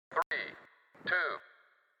2,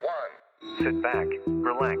 1. Sit back,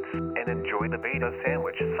 relax, and enjoy the Beta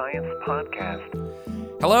Sandwich Science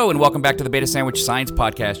Podcast. Hello, and welcome back to the Beta Sandwich Science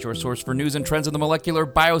Podcast, your source for news and trends in the molecular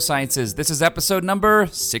biosciences. This is episode number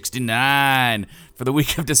 69 for the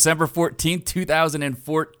week of December 14th,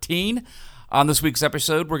 2014. On this week's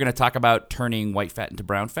episode, we're going to talk about turning white fat into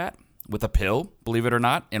brown fat with a pill, believe it or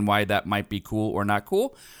not, and why that might be cool or not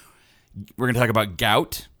cool. We're going to talk about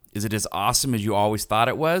gout. Is it as awesome as you always thought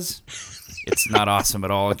it was? It's not awesome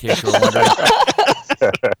at all, in case you're wondering.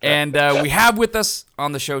 And we have with us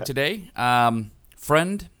on the show today,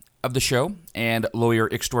 friend of the show and lawyer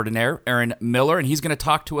extraordinaire, Aaron Miller, and he's going to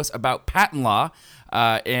talk to us about patent law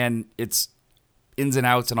and its ins and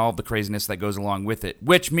outs and all of the craziness that goes along with it,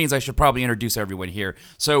 which means I should probably introduce everyone here.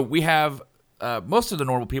 So we have most of the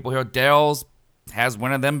normal people here. Dale's has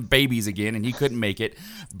one of them babies again, and he couldn't make it.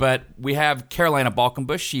 But we have Carolina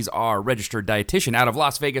Balkenbush. She's our registered dietitian out of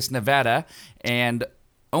Las Vegas, Nevada, and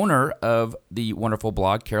owner of the wonderful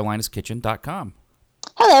blog, carolinaskitchen.com.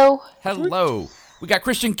 Hello. Hello. We got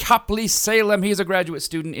Christian Copley-Salem. He's a graduate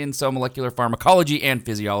student in cell molecular pharmacology and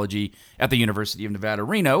physiology at the University of Nevada,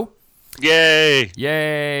 Reno. Yay!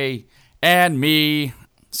 Yay! And me,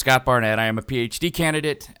 Scott Barnett. I am a PhD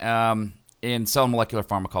candidate in cell molecular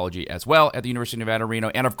pharmacology as well at the University of Nevada, Reno.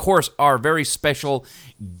 And, of course, our very special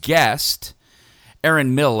guest,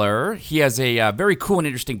 Aaron Miller. He has a very cool and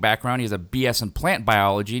interesting background. He has a BS in plant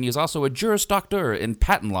biology, and he is also a Juris Doctor in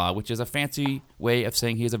patent law, which is a fancy way of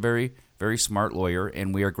saying he is a very, very smart lawyer,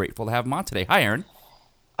 and we are grateful to have him on today. Hi, Aaron.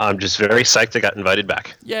 I'm just very psyched I got invited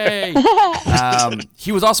back. Yay!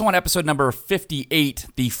 He was also on episode number 58,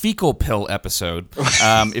 the fecal pill episode.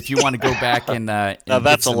 If you want to go back and now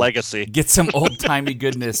that's a legacy. Get some old-timey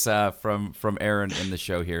goodness from Aaron in the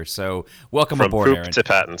show here. So welcome From aboard, poop Aaron. to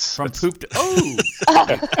patents. From poop to...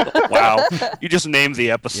 Oh! Wow. You just named the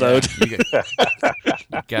episode. Yeah,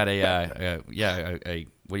 you got a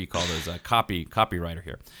what do you call those? Copywriter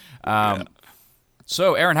here.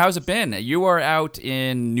 So, Aaron, how's it been? You are out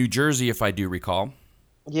in New Jersey, if I do recall.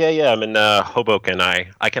 Yeah. I'm in Hoboken.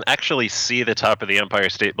 I can actually see the top of the Empire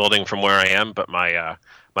State Building from where I am, but my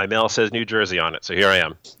mail says New Jersey on it, so here I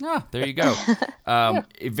am. Ah, there you go.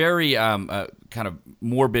 A very kind of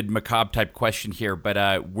morbid, macabre type question here,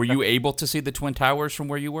 but were you able to see the Twin Towers from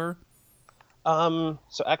where you were? So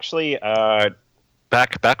actually,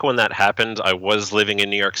 back when that happened, I was living in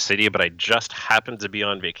New York City, but I just happened to be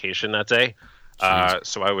on vacation that day.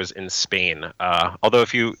 So I was in Spain. Although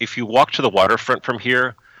if you walk to the waterfront from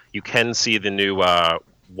here, you can see the new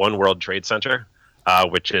One World Trade Center,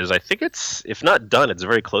 which is, I think it's, if not done, it's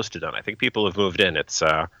very close to done. I think people have moved in. It's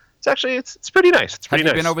actually it's pretty nice. It's pretty nice.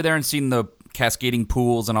 Have you been over there and seen the cascading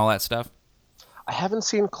pools and all that stuff? I haven't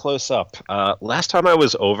seen close up. Last time I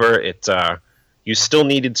was over, you still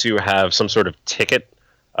needed to have some sort of ticket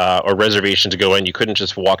or reservation to go in. You couldn't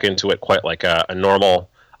just walk into it quite like a normal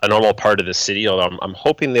part of the city, although I'm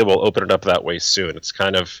hoping they will open it up that way soon. It's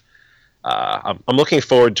kind of, I'm looking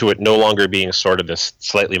forward to it no longer being sort of this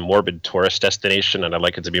slightly morbid tourist destination, and I'd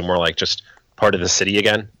like it to be more like just part of the city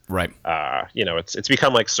again. Right. It's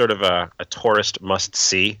become like sort of a tourist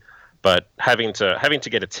must-see, but having to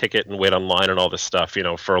get a ticket and wait online and all this stuff,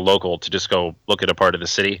 for a local to just go look at a part of the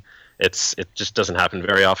city, it just doesn't happen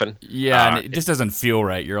very often. Yeah, and it just doesn't feel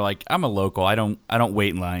right. You're like, I'm a local. I don't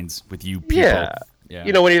wait in lines with you people. Yeah. Yeah.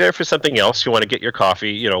 When you're there for something else, you want to get your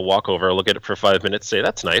coffee, walk over, look at it for 5 minutes, say,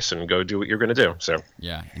 that's nice, and go do what you're going to do. So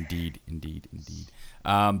yeah, indeed.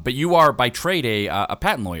 But you are, by trade, a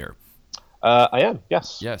patent lawyer. I am,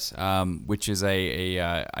 yes. Yes, which is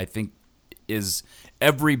I think, is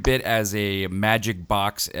every bit as a magic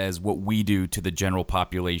box as what we do to the general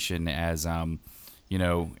population as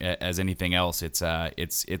as anything else. It's a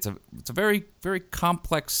very, very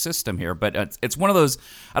complex system here, but it's one of those,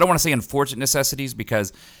 I don't want to say unfortunate necessities,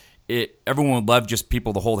 because everyone would love just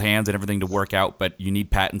people to hold hands and everything to work out, but you need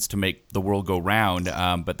patents to make the world go round.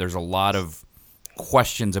 But there's a lot of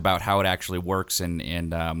questions about how it actually works, and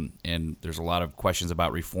there's a lot of questions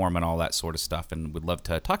about reform and all that sort of stuff, and we'd love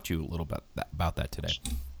to talk to you a little bit about that today.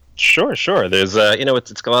 Sure. There's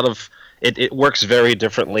it's a lot of it works very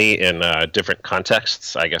differently in different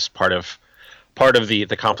contexts. I guess part of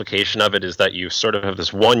the complication of it is that you sort of have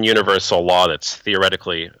this one universal law that's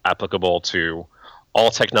theoretically applicable to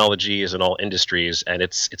all technologies and all industries, and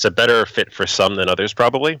it's a better fit for some than others,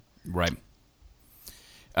 probably. Right.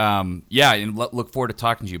 Yeah, and look forward to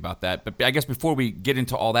talking to you about that. But I guess before we get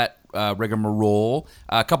into all that rigmarole,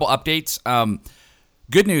 a couple updates.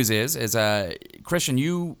 Good news is Christian,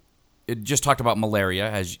 you it just talked about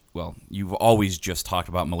malaria, as well. You've always just talked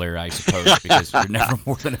about malaria, I suppose, because you're never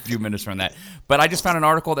more than a few minutes from that. But I just found an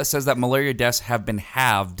article that says that malaria deaths have been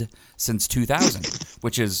halved since 2000,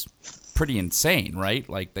 which is pretty insane, right?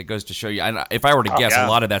 Like, that goes to show you. If I were to guess, a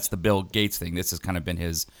lot of that's the Bill Gates thing. This has kind of been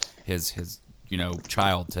his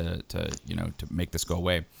child to make this go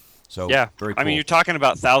away. So yeah, very cool. I mean, you're talking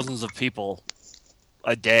about thousands of people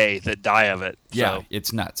a day that die of it. Yeah, so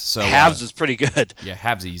it's nuts. So halves is pretty good. Yeah,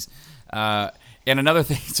 halvesies. And another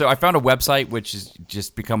thing, so I found a website which has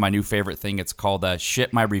just become my new favorite thing. It's called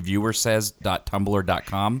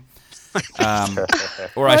shitmyreviewersays.tumblr.com.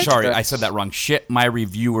 I said that wrong.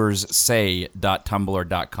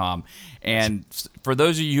 Shitmyreviewerssay.tumblr.com. And for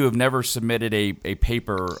those of you who have never submitted a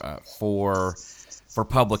paper for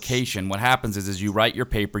publication, what happens is you write your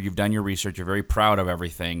paper, you've done your research, you're very proud of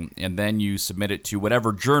everything, and then you submit it to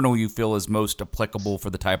whatever journal you feel is most applicable for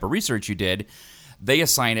the type of research you did. They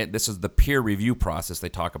assign it. This is the peer review process they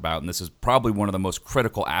talk about, and this is probably one of the most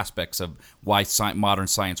critical aspects of why modern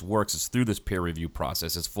science works is through this peer review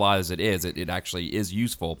process. As flawed as it is, it actually is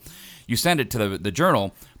useful. You send it to the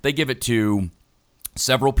journal. They give it to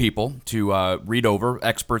several people to read over,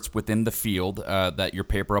 experts within the field that your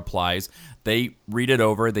paper applies. They read it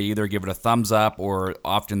over. They either give it a thumbs up, or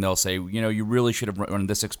often they'll say, you really should have run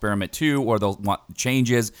this experiment too, or they'll want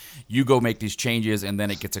changes. You go make these changes, and then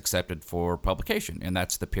it gets accepted for publication, and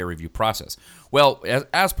that's the peer review process. Well,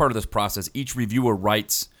 as part of this process, each reviewer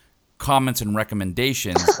writes comments and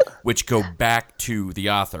recommendations which go back to the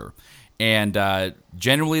author. And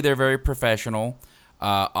generally, they're very professional.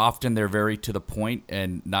 Often they're very to the point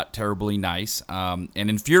and not terribly nice, and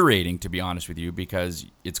infuriating, to be honest with you, because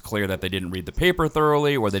it's clear that they didn't read the paper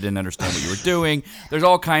thoroughly, or they didn't understand what you were doing. There's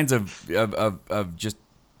all kinds of just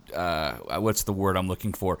what's the word I'm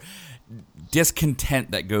looking for? Discontent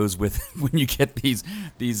that goes with when you get these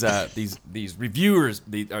reviewers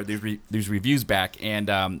these reviews back,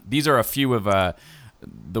 and these are a few of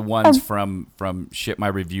the ones from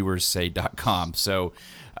shitmyreviewerssay.com. So.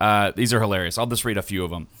 These are hilarious. I'll just read a few of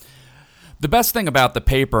them. The best thing about the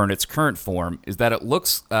paper in its current form is that it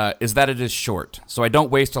is short, so I don't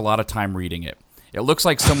waste a lot of time reading it. It looks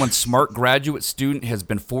like someone's smart graduate student has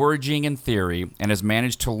been foraging in theory and has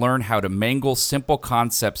managed to learn how to mangle simple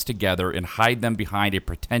concepts together and hide them behind a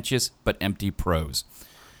pretentious but empty prose.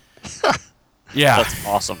 Yeah. That's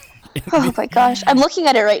awesome. Oh my gosh. I'm looking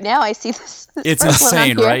at it right now. I see this. It's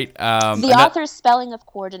insane, right? The author's spelling of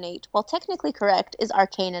coordinate, while technically correct, is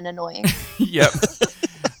arcane and annoying. Yep.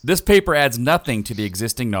 This paper adds nothing to the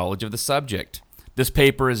existing knowledge of the subject. This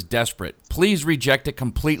paper is desperate. Please reject it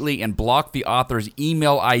completely and block the author's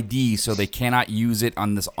email ID so they cannot use it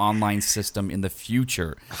on this online system in the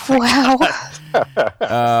future. Wow.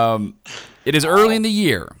 It is early in the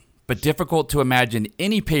year, but difficult to imagine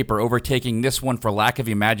any paper overtaking this one for lack of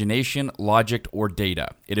imagination, logic, or data.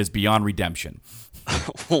 It is beyond redemption.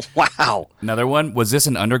 Wow. Another one, was this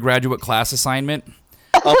an undergraduate class assignment?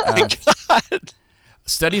 Oh my God.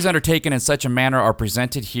 Studies undertaken in such a manner are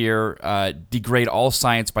presented here degrade all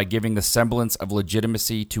science by giving the semblance of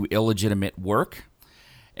legitimacy to illegitimate work.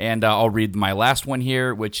 And I'll read my last one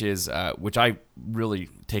here, which I really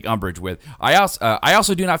take umbrage with. I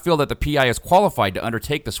also do not feel that the PI is qualified to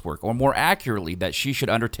undertake this work, or more accurately, that she should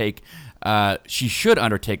undertake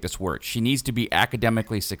this work. She needs to be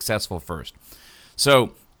academically successful first.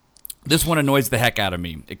 So this one annoys the heck out of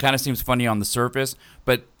me. It kind of seems funny on the surface,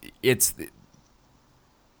 but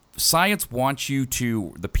science wants you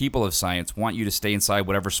to, the people of science want you to stay inside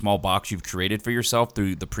whatever small box you've created for yourself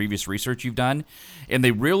through the previous research you've done. And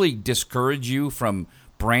they really discourage you from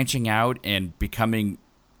branching out and becoming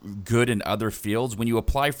good in other fields. When you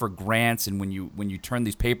apply for grants and when you turn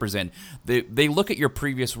these papers in, they look at your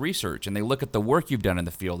previous research and they look at the work you've done in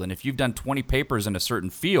the field. And if you've done 20 papers in a certain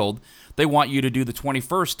field, they want you to do the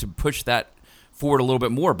 21st to push that forward a little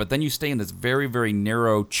bit more, but then you stay in this very, very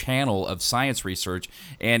narrow channel of science research.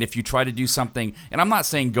 And if you try to do something, and I'm not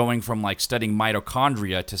saying going from like studying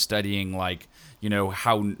mitochondria to studying like,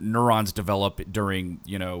 how neurons develop during,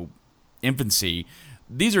 infancy.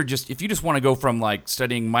 These are just, if you just want to go from like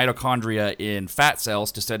studying mitochondria in fat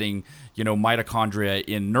cells to studying, mitochondria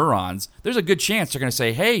in neurons, there's a good chance they're going to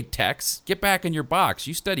say, hey, Tex, get back in your box.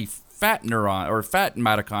 You study fat neuron or fat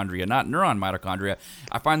mitochondria, not neuron mitochondria.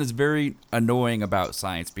 I find this very annoying about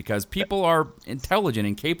science because people are intelligent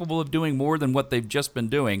and capable of doing more than what they've just been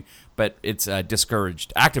doing, but it's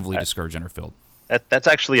actively discouraged in our field. That's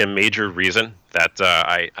actually a major reason that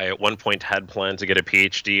I at one point had planned to get a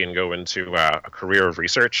PhD and go into a career of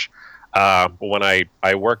research. But when I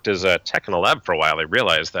worked as a tech in a lab for a while, I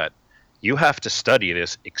realized that you have to study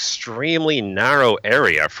this extremely narrow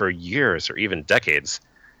area for years or even decades.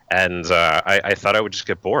 And I thought I would just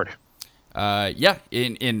get bored. Yeah,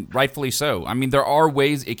 in rightfully so. I mean, there are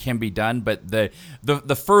ways it can be done, but the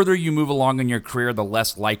further you move along in your career, the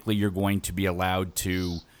less likely you're going to be allowed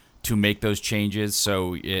to make those changes.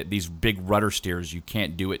 So these big rudder steers, you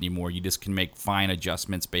can't do it anymore. You just can make fine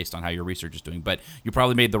adjustments based on how your research is doing. But you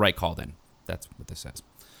probably made the right call then. That's what this says.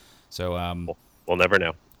 So we'll never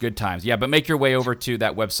know. Good times. Yeah, but make your way over to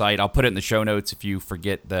that website. I'll put it in the show notes if you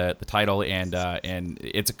forget the title, and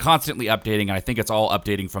it's constantly updating, and I think it's all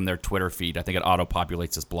updating from their Twitter feed. I think it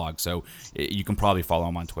auto-populates this blog, so you can probably follow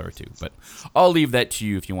them on Twitter too. But I'll leave that to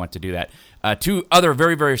you if you want to do that. Two other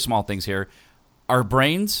very, very small things here. Our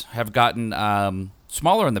brains have gotten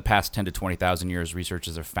smaller in the past 10 to 20,000 years,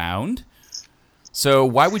 researchers have found. So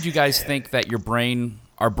why would you guys think that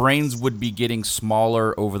our brains would be getting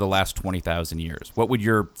smaller over the last 20,000 years? What would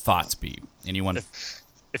your thoughts be? Anyone?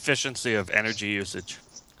 Efficiency of energy usage.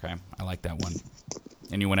 Okay, I like that one.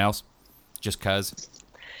 Anyone else? Just 'cause?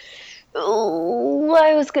 Oh,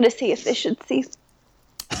 I was going to say efficiency.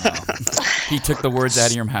 He took the words out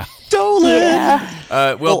of your mouth.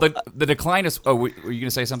 Yeah. Well, the decline is... Oh, were you going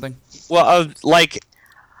to say something? Well,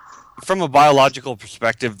 from a biological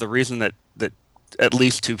perspective, the reason that at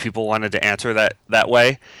least two people wanted to answer that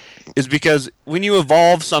way is because when you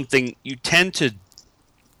evolve something, you tend to,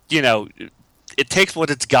 it takes what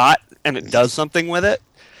it's got and it does something with it.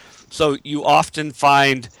 So you often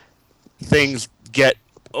find things get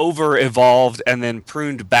over-evolved and then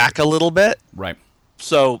pruned back a little bit. Right.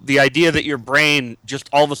 So the idea that your brain just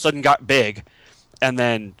all of a sudden got big and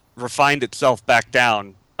then refined itself back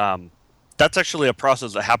down, that's actually a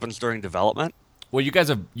process that happens during development. Well, you guys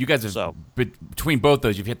have between both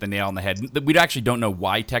those, you've hit the nail on the head. We actually don't know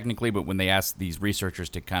why technically, but when they asked these researchers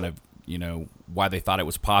to kind of, why they thought it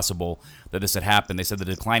was possible that this had happened, they said the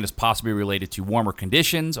decline is possibly related to warmer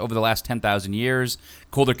conditions over the last 10,000 years.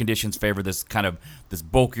 Colder conditions favor this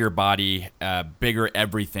bulkier body, bigger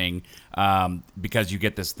everything, because you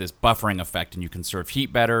get this buffering effect and you conserve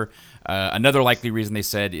heat better. Another likely reason they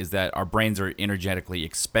said is that our brains are energetically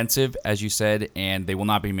expensive, as you said, and they will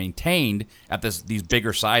not be maintained at these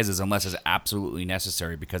bigger sizes unless it's absolutely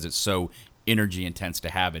necessary because it's so energy intense to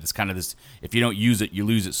have it. It's kind of this, if you don't use it, you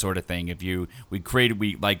lose it sort of thing.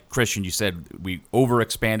 Like Christian, you said, we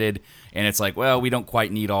overexpanded, and it's like, well, we don't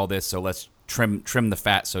quite need all this, so let's trim the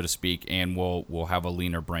fat, so to speak, and we'll have a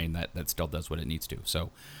leaner brain that still does what it needs to. So,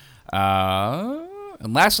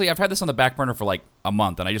 and lastly, I've had this on the back burner for like a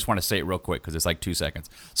month, and I just want to say it real quick because it's like 2 seconds.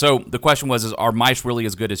 So the question was, are mice really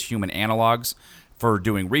as good as human analogs for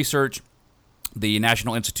doing research? The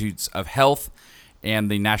National Institutes of Health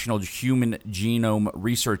and the National Human Genome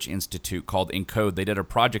Research Institute, called ENCODE, they did a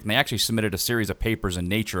project, and they actually submitted a series of papers in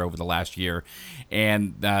Nature over the last year,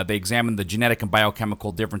 and they examined the genetic and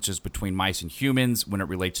biochemical differences between mice and humans when it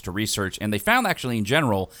relates to research, and they found actually in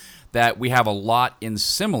general that we have a lot in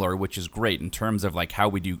similar, which is great in terms of like how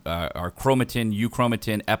we do our chromatin,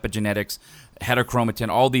 euchromatin, epigenetics, heterochromatin,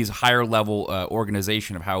 all these higher level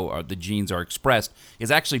organization of how the genes are expressed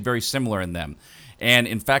is actually very similar in them. And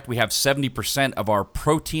in fact, we have 70% of our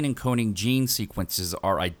protein encoding gene sequences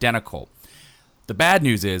are identical. The bad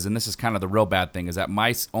news is, and this is kind of the real bad thing, is that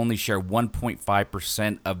mice only share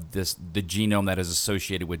 1.5% of the genome that is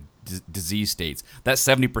associated with disease states. That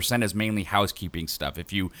 70% is mainly housekeeping stuff.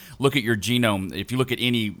 If you look at your genome, if you look at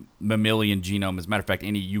any mammalian genome, as a matter of fact,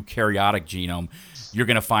 any eukaryotic genome, you're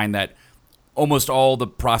going to find that almost all the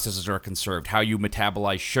processes are conserved. How you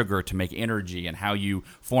metabolize sugar to make energy and how you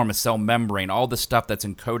form a cell membrane, all the stuff that's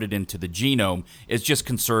encoded into the genome is just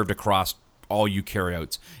conserved across all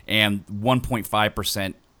eukaryotes. And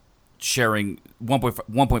 1.5% sharing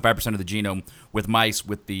 1.5% of the genome with mice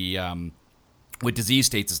with the with disease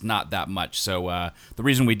states is not that much. So the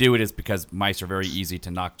reason we do it is because mice are very easy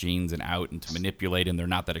to knock genes and out and to manipulate, and they're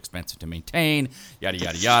not that expensive to maintain, yada,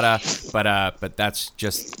 yada, yada. But that's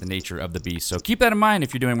just the nature of the beast. So keep that in mind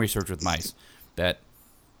if you're doing research with mice, that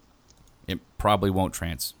it probably won't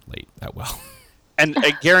translate that well. And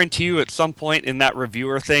I guarantee you at some point in that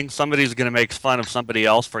reviewer thing, somebody's going to make fun of somebody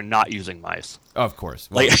else for not using mice. Oh, of course.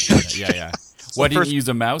 Well, yeah. Why didn't you use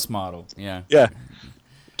a mouse model? Yeah.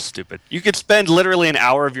 Stupid. You could spend literally an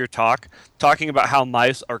hour of your talk talking about how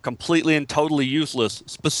mice are completely and totally useless,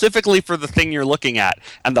 specifically for the thing you're looking at.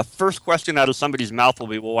 And the first question out of somebody's mouth will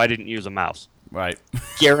be, well, why didn't you use a mouse? Right.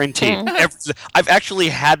 Guaranteed. I've actually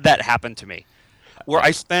had that happen to me, where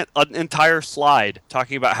I spent an entire slide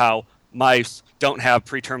talking about how mice don't have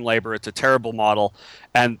preterm labor. It's a terrible model.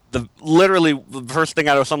 And literally the first thing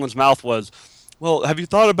out of someone's mouth was, Well, have you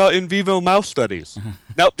thought about in vivo mouse studies?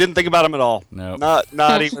 Nope, didn't think about them at all. Nope.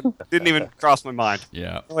 Not even, didn't even cross my mind.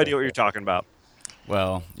 Yeah. No idea what you're talking about.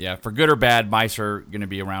 Well, yeah, for good or bad, mice are going to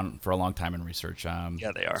be around for a long time in research.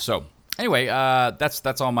 Yeah, they are. So, anyway,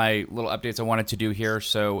 that's all my little updates I wanted to do here.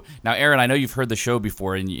 So, now, Aaron, I know you've heard the show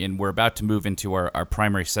before, and we're about to move into our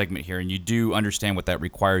primary segment here, and you do understand what that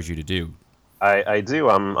requires you to do. I do.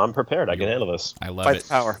 I'm prepared. I can handle this. I love Fight it. the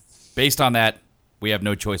power. Based on that, we have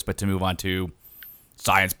no choice but to move on to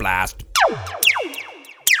Science Blast.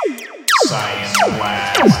 Science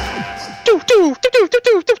Blast.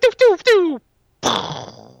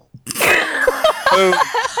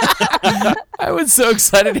 I was so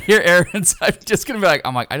excited to hear Aaron's. I'm just going to be like,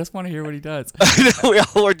 I just want to hear what he does. We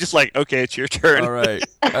all were just like, okay, it's your turn. All right.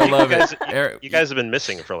 I love it. You guys have been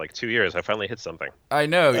missing for like 2 years. I finally hit something. I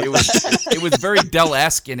know. It was very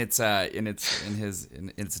Dell-esque in its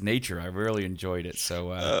nature. I really enjoyed it.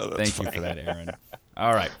 So thank you for that, Aaron.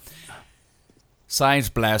 All right. Science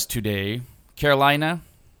Blast today. Carolina,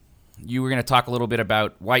 you were going to talk a little bit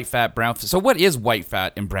about white fat, brown fat. So what is white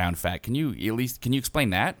fat and brown fat? Can you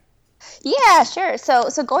explain that? Yeah, sure. So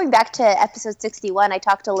going back to episode 61, I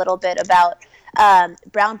talked a little bit about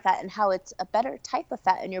brown fat and how it's a better type of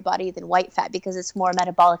fat in your body than white fat because it's more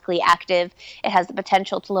metabolically active. It has the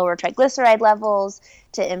potential to lower triglyceride levels,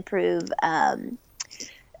 to improve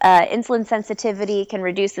insulin sensitivity, can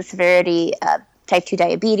reduce the severity of type 2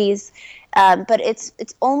 diabetes. But it's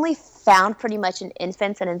only found pretty much in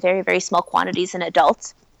infants and in very, very small quantities in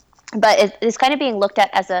adults. But it is kind of being looked at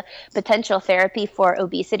as a potential therapy for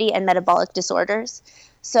obesity and metabolic disorders.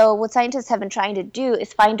 So what scientists have been trying to do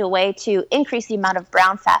is find a way to increase the amount of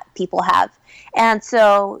brown fat people have. And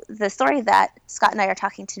so the story that Scott and I are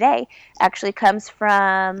talking today actually comes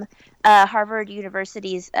from Harvard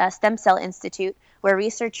University's Stem Cell Institute, where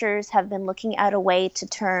researchers have been looking at a way to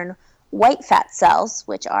turn white fat cells,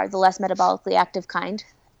 which are the less metabolically active kind,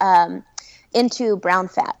 into brown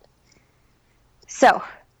fat. So,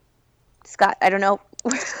 Scott, I don't know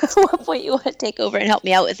what point you want to take over and help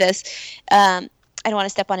me out with this. I don't want to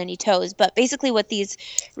step on any toes, but basically what these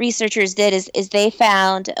researchers did is they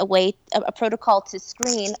found a protocol to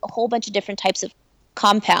screen a whole bunch of different types of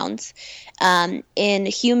compounds in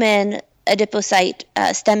human adipocyte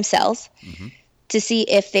stem cells. Mm-hmm. To see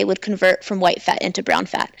if they would convert from white fat into brown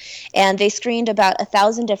fat. And they screened about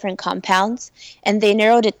 1,000 different compounds, and they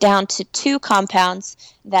narrowed it down to 2 compounds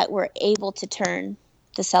that were able to turn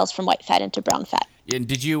the cells from white fat into brown fat. And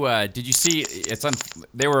did you see?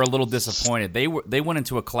 They were a little disappointed. They went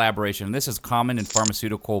into a collaboration. And this is common in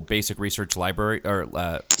pharmaceutical basic research library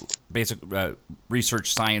or basic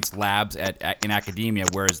research science labs in academia,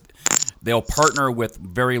 whereas they'll partner with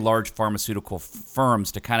very large pharmaceutical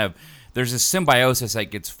firms to kind of. There's a symbiosis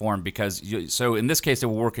that gets formed because so in this case they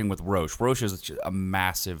were working with Roche. Roche is a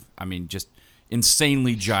massive, just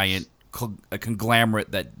insanely giant a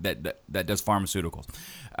conglomerate that does pharmaceuticals.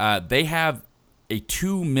 They have a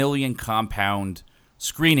 2 million compound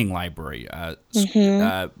screening library.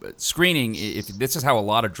 Screening, if this is how a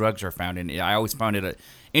lot of drugs are found, and I always found it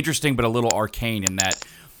interesting but a little arcane in that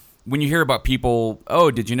when you hear about people,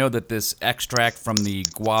 did you know that this extract from the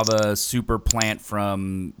guava super plant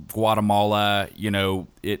from Guatemala,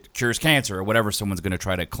 it cures cancer or whatever someone's going to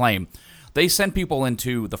try to claim. They send people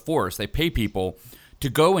into the forest. They pay people to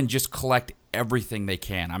go and just collect everything they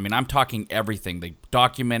can. I'm talking everything. They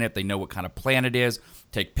document it. They know what kind of plant it is,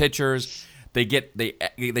 take pictures. They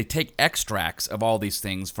take extracts of all these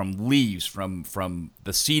things from leaves, from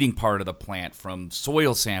the seeding part of the plant, from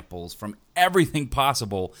soil samples, from everything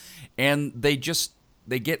possible, and they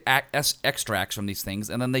get extracts from these things,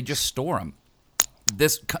 and then they just store them.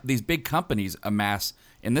 These big companies amass,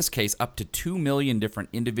 in this case, up to 2 million different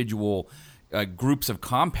individual groups of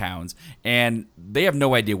compounds, and they have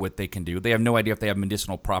no idea what they can do. They have no idea if they have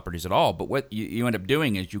medicinal properties at all. But what you end up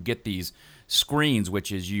doing is you get these screens,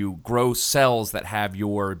 which is you grow cells that have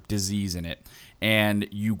your disease in it, and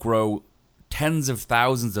you grow tens of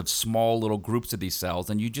thousands of small little groups of these cells,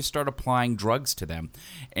 and you just start applying drugs to them,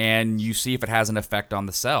 and you see if it has an effect on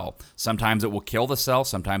the cell. Sometimes it will kill the cell,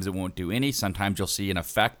 sometimes it won't do any, sometimes you'll see an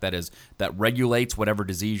effect that regulates whatever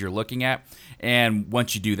disease you're looking at, and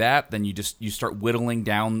once you do that, then you start whittling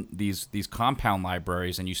down these compound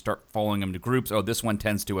libraries, and you start following them to groups. This one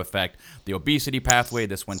tends to affect the obesity pathway,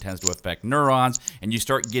 this one tends to affect neurons, and you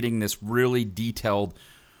start getting this really detailed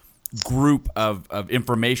group of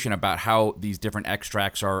information about how these different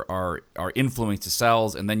extracts are influencing the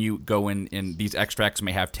cells, and then you go in these extracts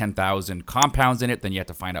may have 10,000 compounds in it, then you have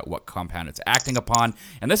to find out what compound it's acting upon,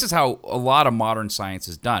 and this is how a lot of modern science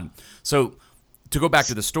is done. So to go back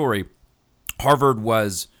to the story, Harvard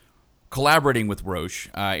was collaborating with Roche,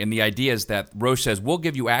 and the idea is that Roche says, we'll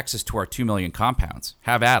give you access to our 2 million compounds.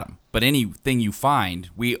 Have at them. But anything you find,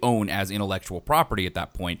 we own as intellectual property at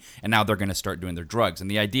that point, and now they're going to start doing their drugs.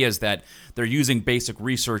 And the idea is that they're using basic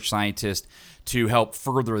research scientists to help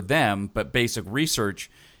further them, but basic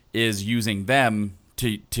research is using them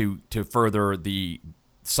to further the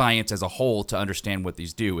science as a whole to understand what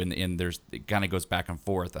these do. And it kind of goes back and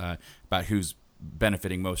forth about who's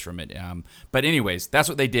benefiting most from it. But anyways, that's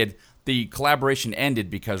what they did. The collaboration ended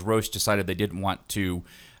because Roche decided they didn't want to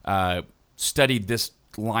study this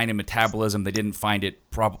line of metabolism. They didn't find it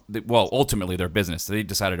ultimately their business. They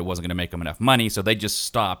decided it wasn't going to make them enough money, so they just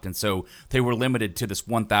stopped. And so they were limited to this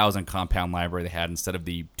 1,000 compound library they had instead of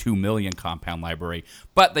the 2 million compound library.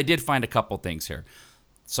 But they did find a couple things here.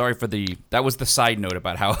 Sorry for that was the side note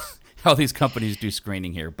about how these companies do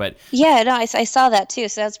screening here. But yeah, no, I saw that too.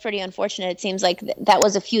 So that's pretty unfortunate. It seems like that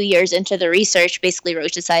was a few years into the research. Basically,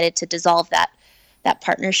 Roche decided to dissolve that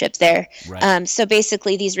partnership there. Right. So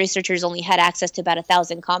basically, these researchers only had access to about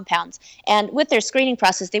 1,000 compounds. And with their screening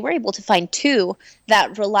process, they were able to find 2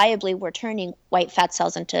 that reliably were turning white fat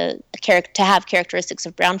cells to have characteristics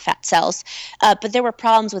of brown fat cells. But there were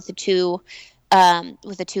problems with the two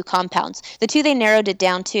compounds. The 2 they narrowed it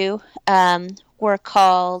down to were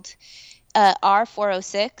called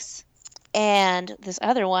R406, and this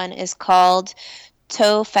other one is called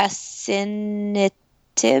tofacitinib.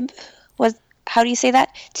 How do you say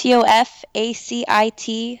that?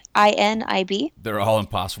 TOFACITINIB. They're all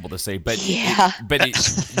impossible to say. But yeah.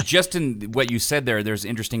 Just in what you said there's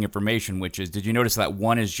interesting information, which is, did you notice that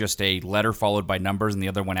one is just a letter followed by numbers and the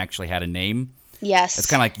other one actually had a name? Yes. It's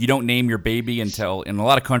kind of like you don't name your baby until, in a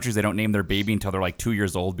lot of countries, they don't name their baby until they're like 2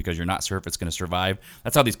 years old because you're not sure if it's going to survive.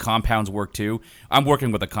 That's how these compounds work too. I'm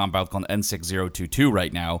working with a compound called N6022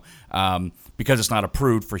 right now because it's not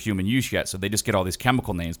approved for human use yet. So they just get all these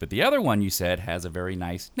chemical names. But the other one you said has a very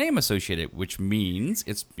nice name associated, which means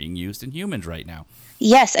it's being used in humans right now.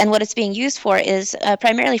 Yes, and what it's being used for is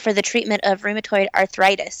primarily for the treatment of rheumatoid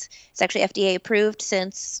arthritis. It's actually FDA approved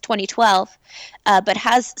since 2012, but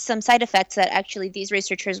has some side effects that actually these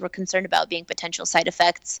researchers were concerned about being potential side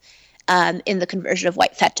effects in the conversion of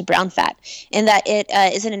white fat to brown fat, in that it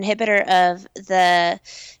is an inhibitor of the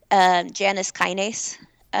Janus kinase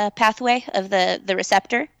pathway of the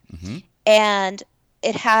receptor, and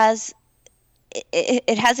it has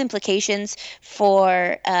implications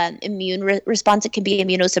for immune response. It can be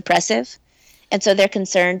immunosuppressive. And so they're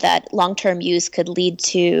concerned that long-term use could lead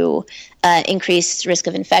to increased risk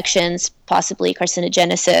of infections, possibly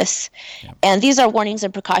carcinogenesis. Yep. And these are warnings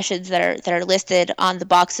and precautions that are listed on the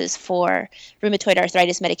boxes for rheumatoid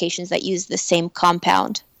arthritis medications that use the same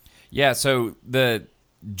compound. Yeah, so the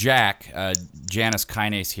Janus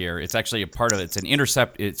kinase here, it's actually a part of it.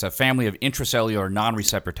 It's a family of intracellular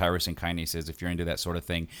non-receptor tyrosine kinases, if you're into that sort of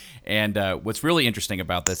thing. And what's really interesting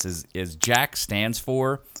about this is JAK stands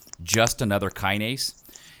for just another kinase.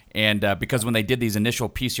 And because when they did these initial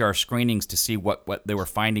PCR screenings to see what they were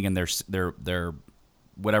finding in their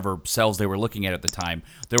whatever cells they were looking at the time,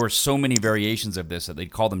 there were so many variations of this that they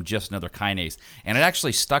called them just another kinase. And it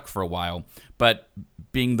actually stuck for a while, but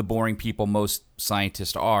being the boring people most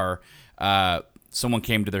scientists are, someone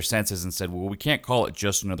came to their senses and said, well, we can't call it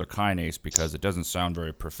just another kinase because it doesn't sound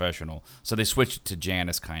very professional. So they switched it to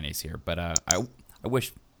Janus kinase here. But I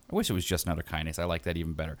wish it was just another kinase. I like that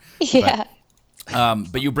even better. Yeah.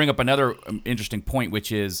 But you bring up another interesting point,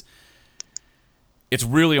 which is it's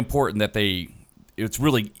really important that it's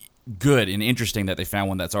really good and interesting that they found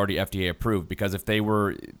one that's already FDA approved, because if they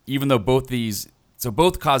were, even though both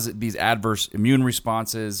cause these adverse immune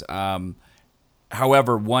responses,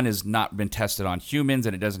 however, one has not been tested on humans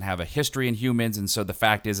and it doesn't have a history in humans. And so the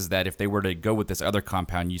fact is that if they were to go with this other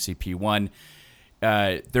compound, UCP1,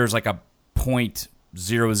 there's like a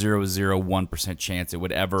 0.0001% chance it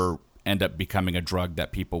would ever end up becoming a drug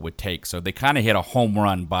that people would take. So they kind of hit a home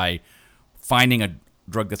run by finding a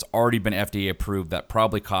drug that's already been FDA approved that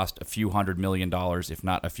probably cost a few $100 million, if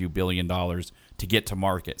not a few $1 billion, to get to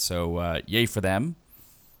market. So yay for them.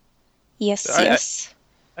 Yes. I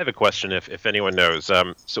have a question if anyone knows.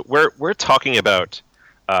 So we're talking about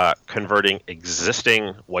converting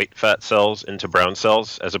existing white fat cells into brown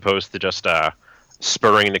cells as opposed to just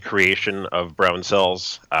spurring the creation of brown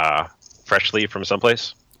cells freshly from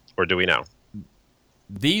someplace, or do we know?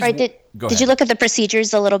 Did you look at the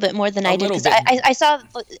procedures a little bit more than I did? Because I saw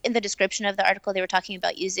in the description of the article they were talking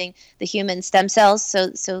about using the human stem cells.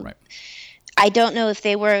 So right. I don't know if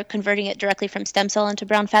they were converting it directly from stem cell into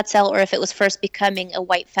brown fat cell, or if it was first becoming a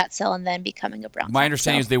white fat cell and then becoming a brown fat cell. My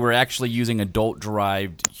understanding is they were actually using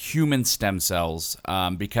adult-derived human stem cells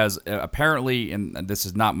because apparently, and this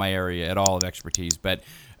is not my area at all of expertise, but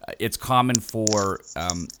it's common for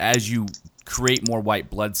as you create more white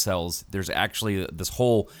blood cells, there's actually this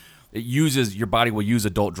whole your body will use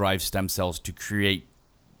adult-derived stem cells to create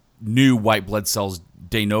new white blood cells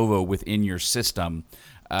de novo within your system.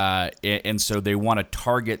 And so they want to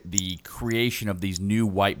target the creation of these new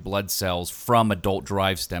white blood cells from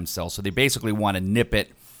adult-derived stem cells. So they basically want to nip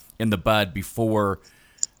it in the bud before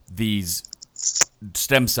these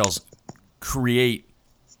stem cells create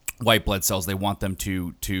white blood cells. They want them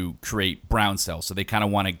to create brown cells. So they kind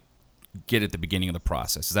of want to get at the beginning of the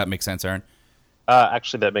process. Does that make sense, Aaron?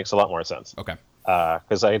 Actually, that makes a lot more sense. Okay.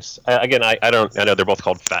 Because I know they're both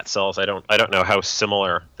called fat cells. I don't know how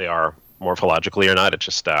similar they are morphologically or not. It's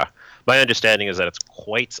just my understanding is that it's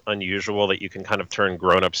quite unusual that you can kind of turn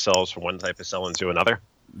grown-up cells from one type of cell into another.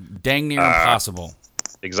 Dang near impossible.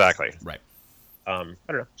 Exactly. Right. I don't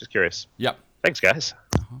know. Just curious. Yep. Thanks, guys.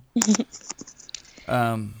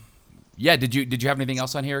 Yeah. Did you have anything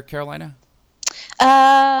else on here, Carolina?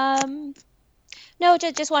 No,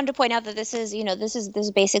 just wanted to point out that this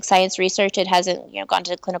is basic science research. It hasn't gone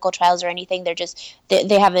to clinical trials or anything.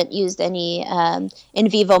 They haven't used any in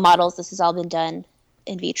vivo models. This has all been done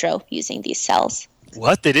in vitro using these cells.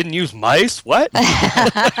 What? They didn't use mice? What?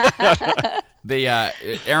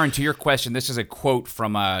 Aaron, to your question, this is a quote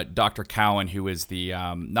from Dr. Cowan, who is the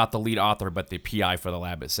not the lead author, but the PI for the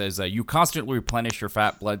lab. It says, "You constantly replenish your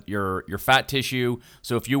fat tissue.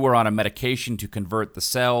 So if you were on a medication to convert the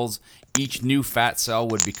cells, each new fat cell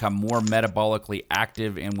would become more metabolically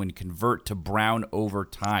active and would convert to brown over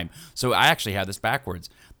time." So I actually had this backwards.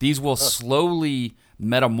 These will slowly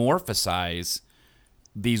metamorphosize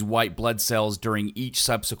these white blood cells during each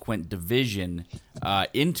subsequent division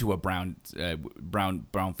into a brown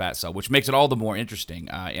fat cell, which makes it all the more interesting.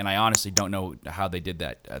 And I honestly don't know how they did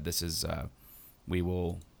that. This is we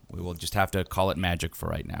will just have to call it magic for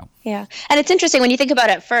right now. Yeah, and it's interesting when you think about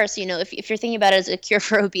it. At first, if you're thinking about it as a cure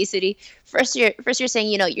for obesity, first you're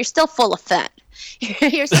saying you're still full of fat.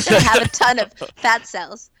 You're still going to have a ton of fat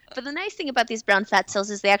cells. But the nice thing about these brown fat cells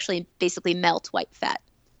is they actually basically melt white fat.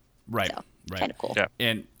 Right. So, right. Kind of cool. Yeah.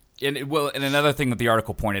 And another thing that the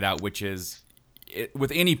article pointed out, which is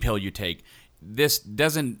with any pill you take, this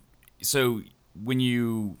doesn't. So when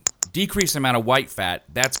you decrease the amount of white fat,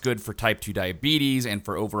 that's good for type 2 diabetes and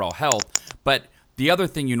for overall health. But the other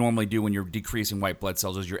thing you normally do when you're decreasing white blood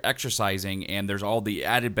cells is you're exercising, and there's all the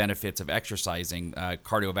added benefits of exercising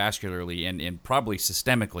cardiovascularly and probably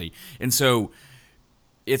systemically. And so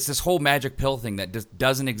it's this whole magic pill thing that just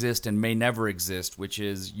doesn't exist and may never exist, which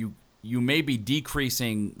is you may be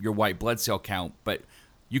decreasing your white blood cell count, but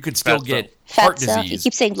you could still get heart disease. You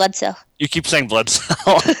keep saying blood cell. You keep saying blood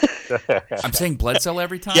cell. I'm saying blood cell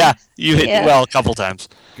every time? Yeah, you hit well a couple times.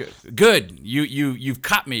 Good. You've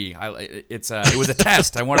caught me. It was a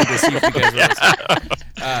test. I wanted to see if you guys were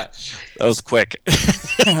That was quick.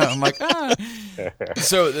 I'm like,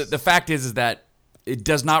 So the fact is that it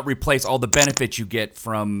does not replace all the benefits you get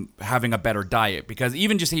from having a better diet, because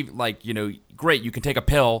even just great, you can take a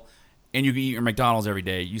pill and you can eat your McDonald's every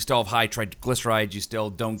day. You still have high triglycerides. You still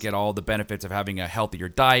don't get all the benefits of having a healthier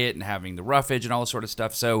diet and having the roughage and all this sort of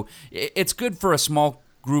stuff. So it's good for a small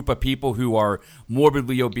group of people who are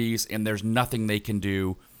morbidly obese and there's nothing they can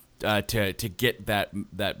do to get that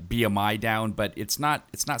BMI down. But it's not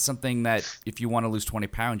something that if you want to lose 20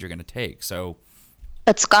 pounds, you're going to take. So,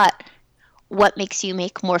 but Scott, what makes you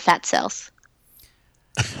make more fat cells?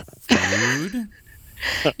 Food.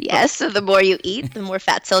 Yes, so the more you eat, the more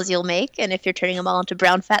fat cells you'll make, and if you're turning them all into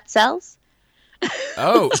brown fat cells.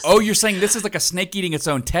 Oh, you're saying this is like a snake eating its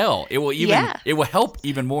own tail. It will it will help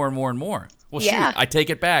even more and more and more. Well, shoot, I take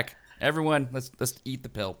it back. Everyone, let's eat the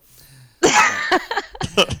pill.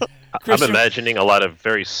 I'm imagining a lot of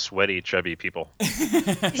very sweaty, chubby people.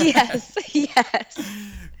 Yes.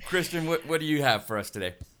 Christian, what do you have for us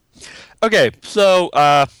today? Okay, so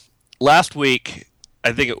last week,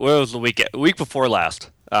 I think it was the week before last.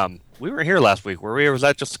 We were here last week, were we? Or was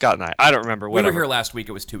that just Scott and I? I don't remember. Whatever. We were here last week.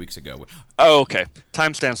 It was 2 weeks ago. Oh, okay.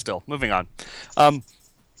 Time stands still. Moving on.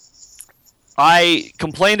 I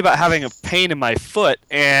complained about having a pain in my foot,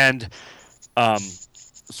 and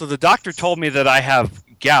so the doctor told me that I have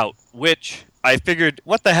gout, which I figured,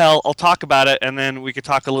 what the hell, I'll talk about it, and then we could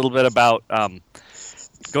talk a little bit about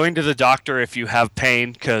going to the doctor if you have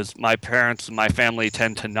pain, because my parents and my family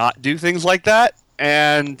tend to not do things like that,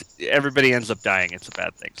 and everybody ends up dying. It's a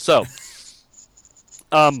bad thing. So,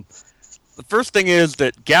 the first thing is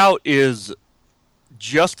that gout is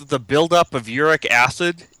just the buildup of uric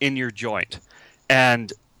acid in your joint.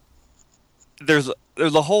 And there's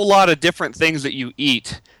a whole lot of different things that you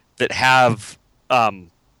eat that have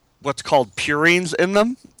what's called purines in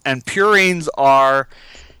them. And purines are,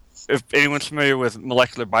 if anyone's familiar with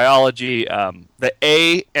molecular biology, the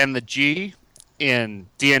A and the G in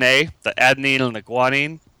DNA, the adenine and the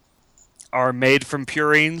guanine, are made from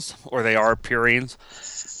purines, or they are purines.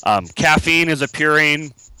 Caffeine is a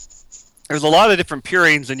purine. There's a lot of different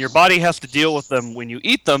purines, and your body has to deal with them when you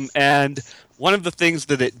eat them, and one of the things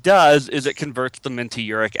that it does is it converts them into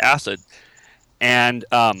uric acid. And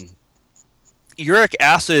uric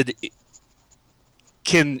acid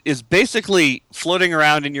is basically floating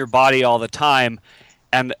around in your body all the time.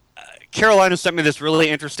 And Carolina sent me this really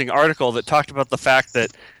interesting article that talked about the fact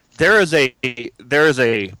that there is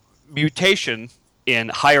a mutation in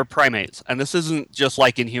higher primates, and this isn't just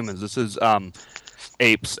like in humans. This is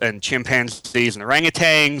apes and chimpanzees and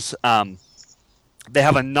orangutans. They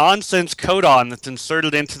have a nonsense codon that's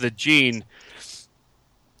inserted into the gene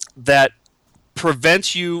that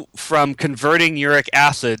prevents you from converting uric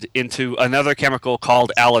acid into another chemical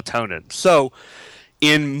called allotonin. So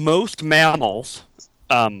in most mammals,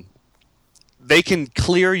 they can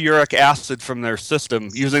clear uric acid from their system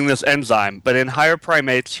using this enzyme, but in higher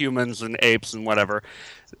primates, humans and apes and whatever,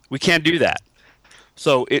 we can't do that.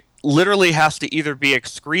 So it literally has to either be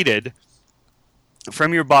excreted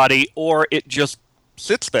from your body or it just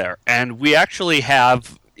sits there. And we actually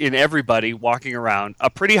have, in everybody walking around, a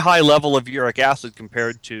pretty high level of uric acid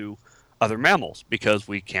compared to other mammals because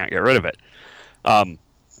we can't get rid of it.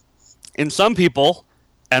 In some people,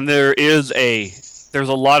 and there's a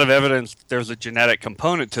lot of evidence there's a genetic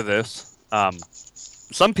component to this.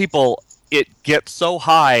 Some people, it gets so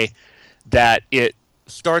high that it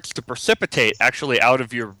starts to precipitate actually out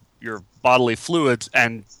of your bodily fluids,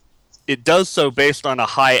 and it does so based on a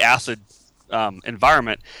high acid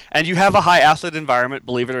environment. And you have a high acid environment,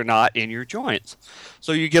 believe it or not, in your joints.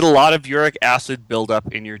 So you get a lot of uric acid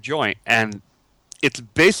buildup in your joint, and it's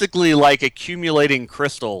basically like accumulating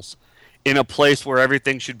crystals in a place where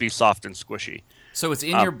everything should be soft and squishy. So it's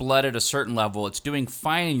in your blood at a certain level. It's doing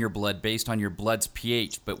fine in your blood based on your blood's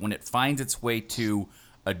pH, but when it finds its way to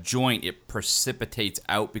a joint, it precipitates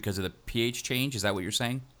out because of the pH change. Is that what you're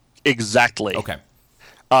saying? Exactly. Okay.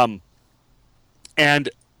 And,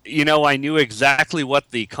 you know, I knew exactly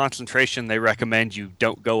what the concentration they recommend you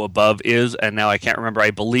don't go above is, and now I can't remember.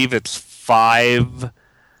 I believe it's 5.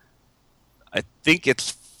 I think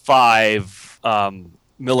it's 5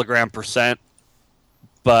 milligram percent,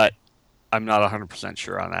 but I'm not 100%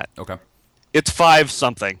 sure on that. Okay. It's 5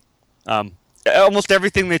 something. Almost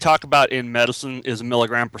everything they talk about in medicine is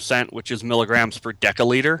milligram percent, which is milligrams per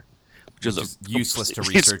deciliter, which is useless to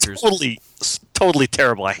researchers. It's totally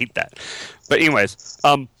terrible. I hate that. But anyways,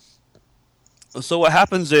 so what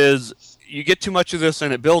happens is you get too much of this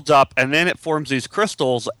and it builds up, and then it forms these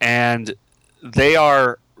crystals, and they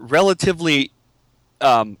are relatively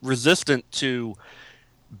resistant to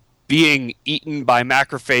being eaten by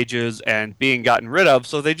macrophages and being gotten rid of,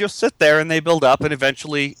 so they just sit there and they build up, and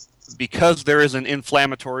eventually, because there is an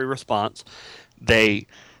inflammatory response, they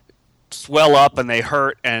swell up and they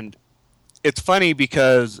hurt. And it's funny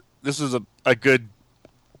because this is a good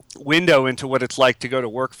window into what it's like to go to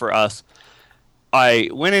work for us. I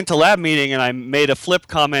went into lab meeting and I made a flip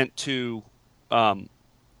comment to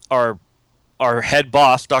our head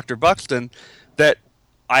boss, Dr. Buxton, that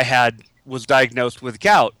I was diagnosed with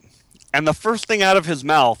gout. And the first thing out of his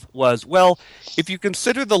mouth was, well, if you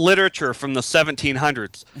consider the literature from the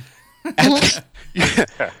 1700s, and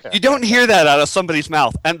you don't hear that out of somebody's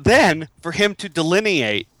mouth. And then for him to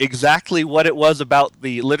delineate exactly what it was about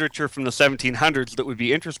the literature from the 1700s that would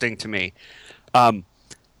be interesting to me.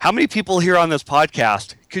 How many people here on this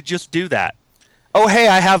podcast could just do that? Oh, hey,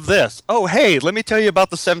 I have this. Oh, hey, let me tell you about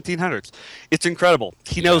the 1700s. It's incredible.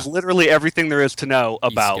 He knows literally everything there is to know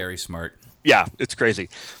about. He's scary smart. Yeah, it's crazy.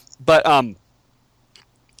 But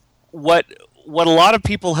what a lot of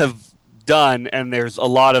people have done, and there's a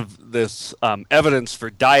lot of this evidence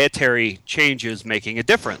for dietary changes making a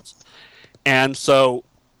difference. And so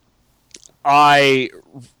I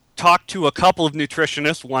talked to a couple of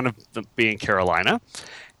nutritionists, one of them being Carolina,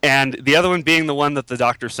 and the other one being the one that the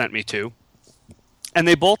doctor sent me to. And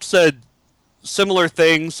they both said similar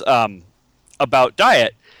things about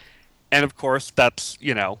diet. And of course, that's,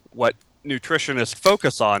 what nutritionists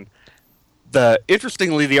focus on.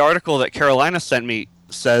 Interestingly, the article that Carolina sent me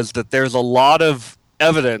says that there's a lot of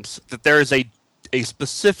evidence that there is a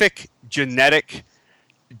specific genetic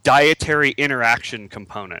dietary interaction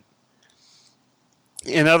component.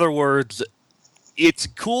 In other words, it's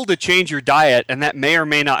cool to change your diet, and that may or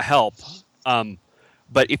may not help.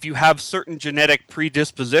 But if you have certain genetic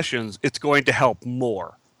predispositions, it's going to help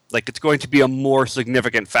more. Like, it's going to be a more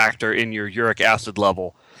significant factor in your uric acid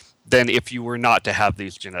level than if you were not to have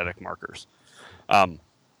these genetic markers. So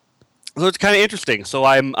it's kind of interesting. So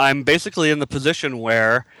I'm basically in the position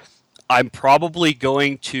where I'm probably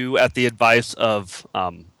going to, at the advice of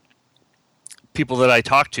people that I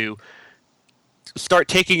talk to, start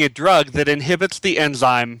taking a drug that inhibits the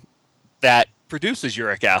enzyme that produces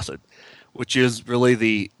uric acid, which is really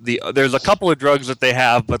the there's a couple of drugs that they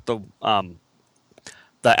have, but the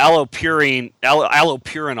allopurinol,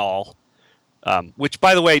 which,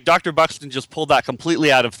 by the way, Dr. Buxton just pulled that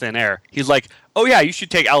completely out of thin air. He's like, "Oh yeah, you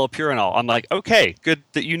should take allopurinol." I'm like, "Okay, good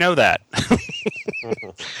that you know that."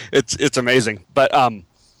 It's amazing, but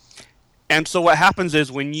and so what happens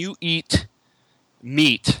is when you eat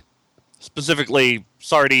meat, specifically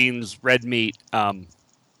sardines, red meat,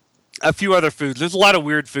 a few other foods. There's a lot of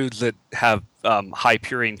weird foods that have high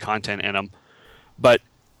purine content in them, but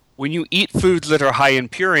when you eat foods that are high in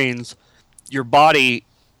purines, your body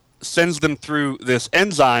sends them through this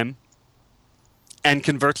enzyme and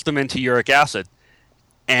converts them into uric acid.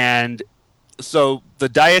 And so the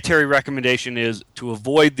dietary recommendation is to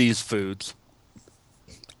avoid these foods.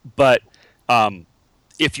 But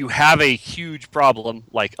if you have a huge problem,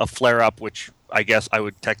 like a flare-up, which I guess I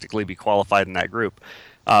would technically be qualified in that group,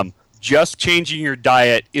 just changing your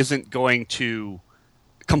diet isn't going to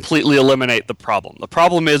completely eliminate the problem. The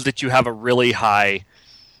problem is that you have a really high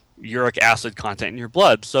uric acid content in your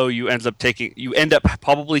blood, so you end up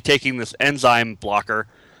probably taking this enzyme blocker,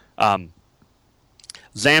 xanthine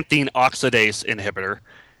oxidase inhibitor,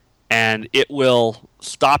 and it will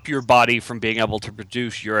stop your body from being able to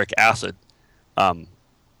produce uric acid.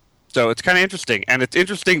 So it's kind of interesting, and it's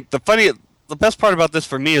interesting. The best part about this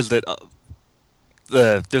for me is that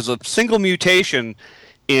there's a single mutation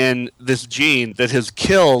in this gene that has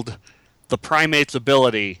killed the primate's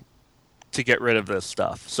ability to get rid of this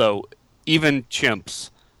stuff. So even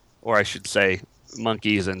chimps, or I should say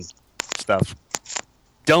monkeys and stuff,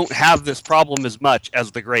 don't have this problem as much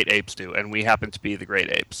as the great apes do, and we happen to be the great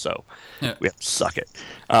apes, so we have to suck it.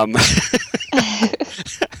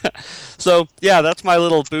 So yeah, that's my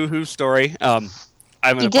little boo-hoo story. You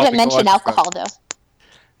didn't mention alcohol, though.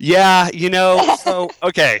 Yeah, so,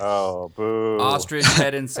 okay. Oh, boo. Ostrich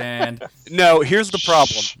head in sand. No, here's the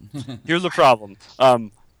problem.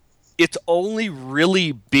 It's only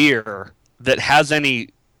really beer that has any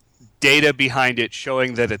data behind it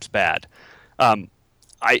showing that it's bad.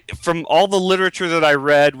 From all the literature that I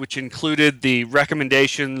read, which included the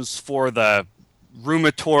recommendations for the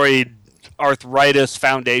Rheumatoid Arthritis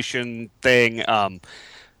Foundation thing,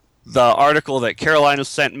 the article that Carolina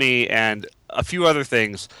sent me, and a few other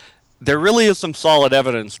things, there really is some solid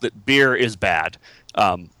evidence that beer is bad.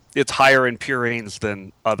 It's higher in purines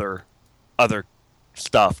than other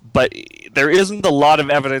stuff, but there isn't a lot of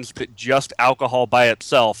evidence that just alcohol by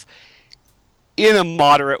itself, in a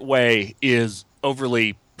moderate way, is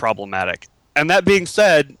overly problematic. And that being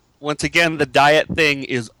said, once again, the diet thing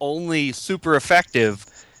is only super effective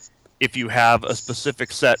if you have a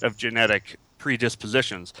specific set of genetic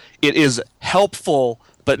predispositions. It is helpful,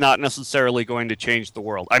 but not necessarily going to change the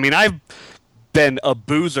world. I mean, I've been a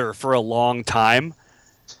boozer for a long time.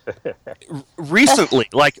 Recently,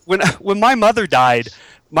 like when my mother died,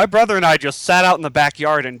 my brother and I just sat out in the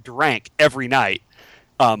backyard and drank every night,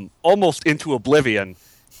 almost into oblivion,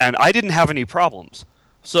 and I didn't have any problems.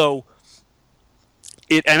 So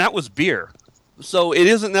and that was beer. So it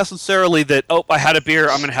isn't necessarily that, I had a beer,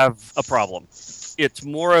 I'm going to have a problem. It's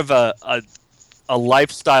more of a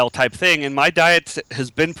lifestyle type thing, and my diet has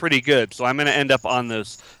been pretty good, so I'm going to end up on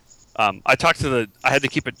this. I had to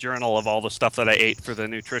keep a journal of all the stuff that I ate for the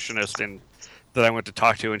nutritionist and that I went to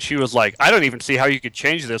talk to, and she was like, I don't even see how you could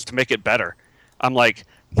change this to make it better. I'm like,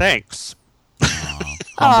 thanks.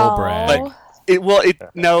 Humble brag.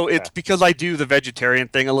 It's because I do the vegetarian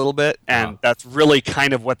thing a little bit, and that's really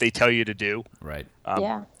kind of what they tell you to do. Right.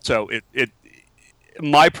 Yeah. So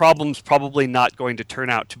my problem's probably not going to turn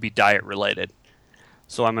out to be diet related.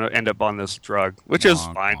 So I'm going to end up on this drug, which is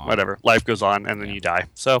fine, whatever. Life goes on, and then you die.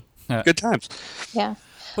 So good times. Yeah.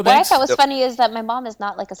 Well, what I thought was funny is that my mom is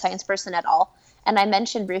not like a science person at all. And I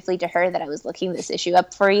mentioned briefly to her that I was looking this issue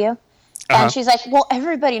up for you. And she's like, well,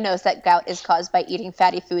 everybody knows that gout is caused by eating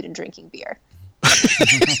fatty food and drinking beer.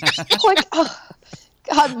 I'm like, oh,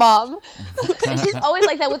 God, Mom. She's always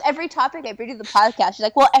like that with every topic I bring to the podcast. She's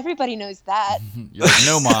like, well, everybody knows that. You're like,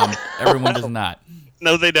 no, Mom, everyone does not.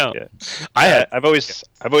 No, they don't. Yeah. I've always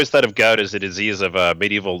thought of gout as a disease of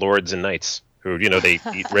medieval lords and knights. who they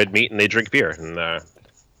eat red meat and they drink beer, and their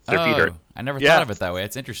feet hurt. I never thought of it that way.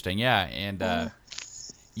 It's interesting. Yeah, and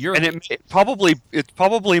it's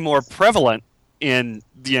probably more prevalent in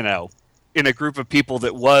in a group of people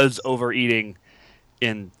that was overeating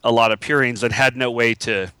in a lot of purines and had no way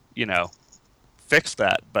to fix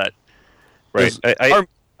that. But right,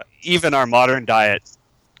 even our modern diet,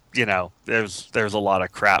 there's a lot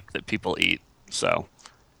of crap that people eat. So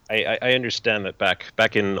I understand that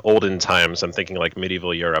back in olden times, I'm thinking like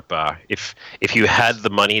medieval Europe. If you had the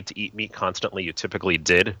money to eat meat constantly, you typically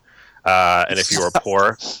did, and if you were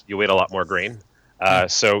poor, you ate a lot more grain.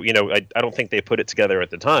 So I don't think they put it together at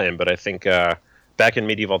the time, but I think back in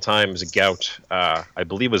medieval times, gout, I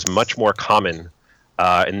believe, was much more common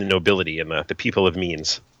in the nobility and the people of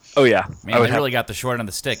means. Oh yeah, man, they really got the short end of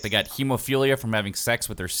the stick. They got hemophilia from having sex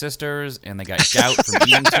with their sisters, and they got gout from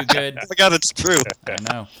eating too good. Oh my God, it's true. I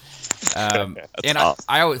know.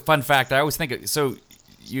 And fun fact, I always think so.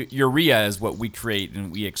 Urea is what we create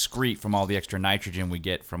and we excrete from all the extra nitrogen we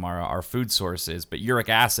get from our food sources. But uric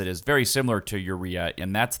acid is very similar to urea,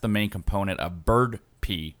 and that's the main component of bird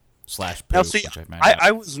pee /poop. Now, see,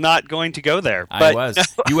 I was not going to go there. But I was.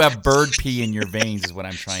 You have bird pee in your veins, is what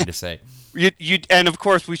I'm trying to say. And of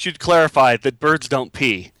course, we should clarify that birds don't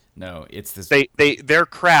pee. No, it's this. Their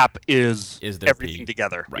crap is their everything pee.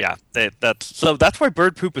 together. Right. Yeah, that's why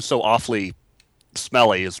bird poop is so awfully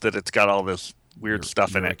smelly. Is that it's got all this weird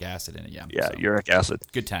stuff in it. Uric acid in it. Yeah. Yeah, so, uric acid.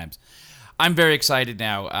 Good times. I'm very excited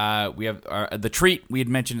now. We have the treat we had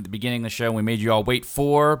mentioned at the beginning of the show. We made you all wait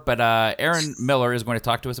for, but Aaron Miller is going to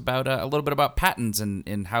talk to us about a little bit about patents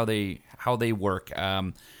and how they work.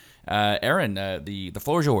 Aaron, the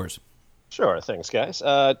floor is yours. Sure, thanks, guys.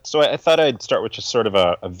 So I thought I'd start with just sort of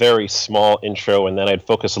a very small intro, and then I'd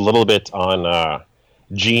focus a little bit on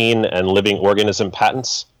gene and living organism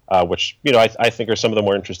patents, which I think are some of the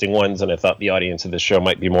more interesting ones, and I thought the audience of this show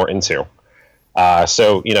might be more into.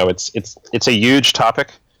 So it's a huge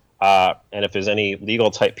topic, and if there's any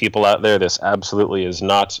legal type people out there, this absolutely is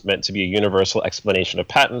not meant to be a universal explanation of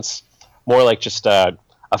patents. More like just a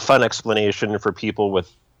fun explanation for people with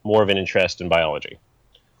more of an interest in biology.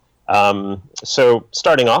 So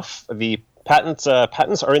starting off, the patents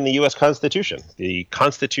are in the U.S. Constitution. The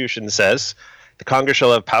Constitution says the Congress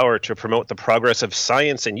shall have power to promote the progress of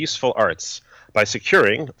science and useful arts by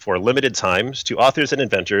securing, for limited times, to authors and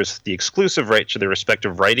inventors the exclusive right to their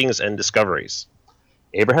respective writings and discoveries.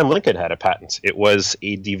 Abraham Lincoln had a patent. It was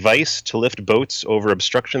a device to lift boats over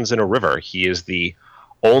obstructions in a river. He is the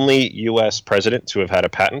only U.S. president to have had a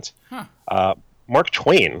patent. Mark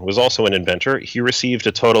Twain was also an inventor. He received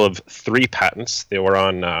a total of 3 patents. They were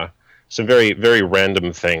on some very, very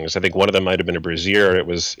random things. I think one of them might have been a brassiere. It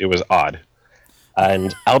was odd.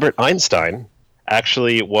 And Albert Einstein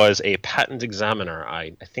actually was a patent examiner,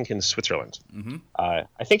 I think in Switzerland. Mm-hmm. I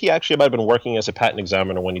think he actually might have been working as a patent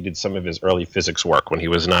examiner when he did some of his early physics work, when he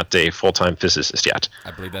was not a full-time physicist yet.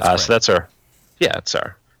 I believe that's right. So that's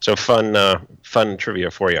so fun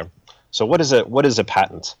trivia for you. So what is a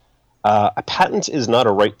patent? A patent is not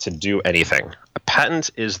a right to do anything. A patent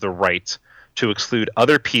is the right to exclude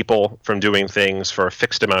other people from doing things for a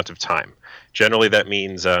fixed amount of time. Generally, that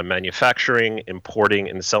means manufacturing, importing,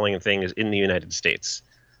 and selling things in the United States.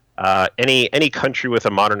 Any country with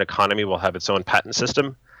a modern economy will have its own patent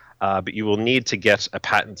system, but you will need to get a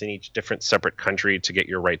patent in each different separate country to get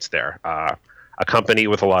your rights there. A company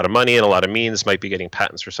with a lot of money and a lot of means might be getting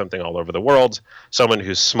patents for something all over the world. Someone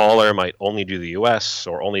who's smaller might only do the U.S.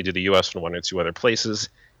 or only do the U.S. in 1 or 2 other places.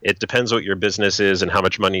 It depends what your business is and how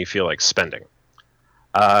much money you feel like spending.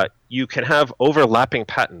 You can have overlapping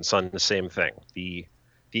patents on the same thing. The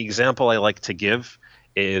example I like to give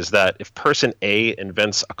is that if person A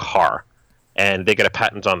invents a car and they get a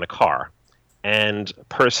patent on the car, and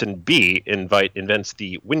person B invents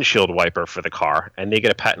the windshield wiper for the car, and they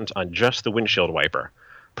get a patent on just the windshield wiper.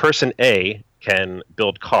 Person A can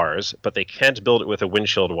build cars, but they can't build it with a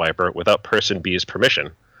windshield wiper without person B's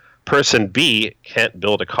permission. Person B can't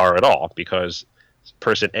build a car at all because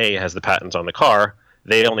person A has the patent on the car.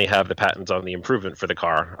 They only have the patent on the improvement for the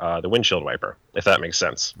car, the windshield wiper, if that makes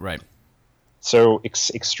sense. Right. So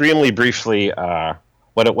extremely briefly,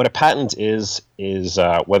 what a patent is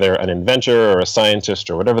whether an inventor or a scientist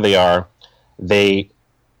or whatever they are, they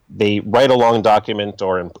write a long document,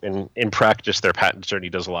 or in practice their patent attorney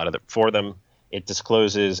does a lot of it for them. It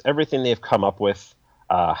discloses everything they've come up with,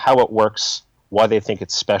 how it works, why they think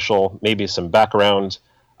it's special, maybe some background.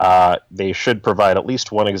 They should provide at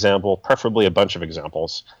least one example, preferably a bunch of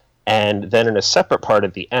examples. And then in a separate part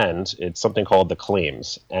at the end, it's something called the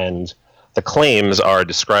claims. And The claims are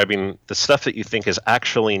describing the stuff that you think is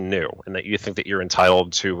actually new and that you think that you're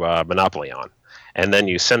entitled to monopoly on. And then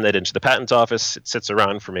you send that into the patent office. It sits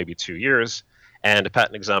around for maybe 2 years, and a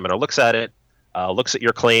patent examiner looks at it, looks at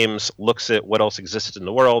your claims, looks at what else exists in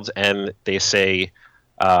the world, and they say,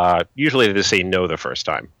 usually they say no the first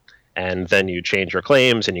time. And then you change your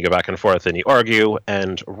claims, and you go back and forth, and you argue,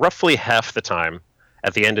 and roughly half the time,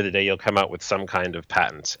 at the end of the day, you'll come out with some kind of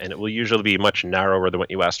patent, and it will usually be much narrower than what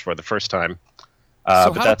you asked for the first time.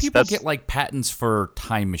 So how do people get like patents for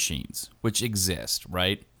time machines, which exist,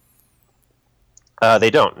 right? They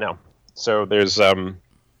don't, no. So there's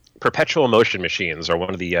perpetual motion machines are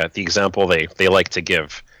one of the example they like to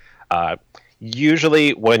give.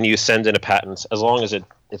 Usually when you send in a patent, as long as it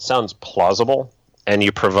sounds plausible and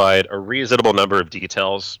you provide a reasonable number of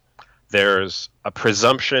details, there's a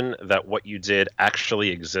presumption that what you did actually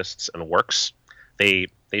exists and works. They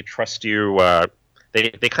trust you.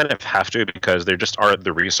 They kind of have to, because there just aren't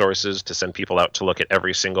the resources to send people out to look at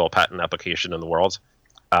every single patent application in the world.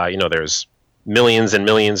 There's millions and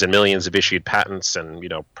millions and millions of issued patents, and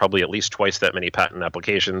probably at least twice that many patent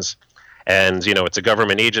applications. And it's a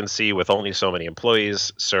government agency with only so many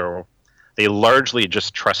employees, so they largely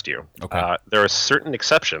just trust you. Okay. There are certain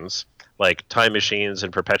exceptions, like time machines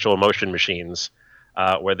and perpetual motion machines,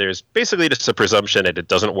 where there's basically just a presumption that it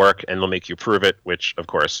doesn't work, and they'll make you prove it, which of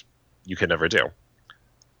course you can never do.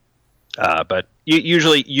 But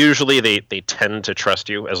usually they tend to trust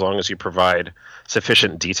you as long as you provide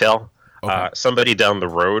sufficient detail. Okay. Somebody down the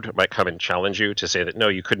road might come and challenge you to say that no,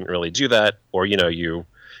 you couldn't really do that, or you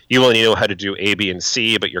only know how to do A, B, and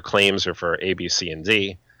C, but your claims are for A, B, C, and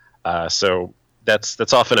D. So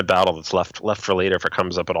that's often a battle that's left for later if it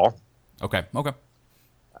comes up at all. Okay.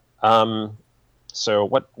 So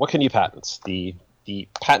what can you patent? The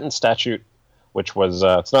patent statute, which was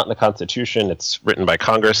it's not in the Constitution, it's written by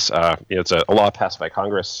Congress. It's a law passed by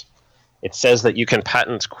Congress. It says that you can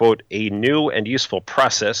patent, quote, a new and useful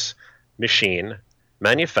process, machine,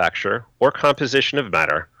 manufacture, or composition of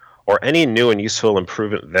matter, or any new and useful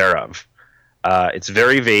improvement thereof. It's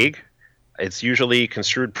very vague. It's usually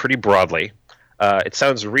construed pretty broadly. It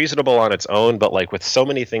sounds reasonable on its own, but like with so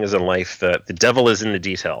many things in life, the devil is in the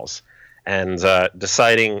details. And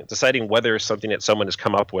deciding whether something that someone has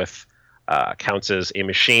come up with counts as a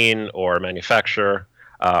machine or a manufacturer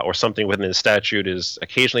or something within the statute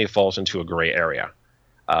occasionally falls into a gray area.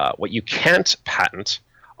 What you can't patent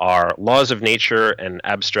are laws of nature and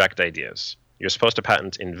abstract ideas. You're supposed to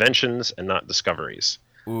patent inventions and not discoveries.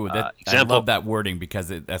 Ooh, I love that wording,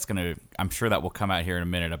 because I'm sure that will come out here in a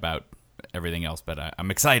minute about everything else, but I'm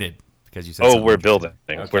excited because you said something. We're building.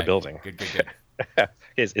 Okay. We're building. Good.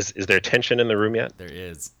 Is there tension in the room yet? There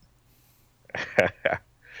is.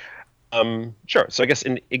 Sure. So I guess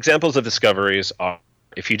examples of discoveries are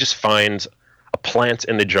if you just find a plant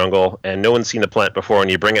in the jungle and no one's seen the plant before, and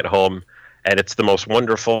you bring it home and it's the most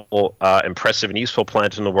wonderful, impressive, and useful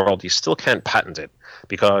plant in the world, you still can't patent it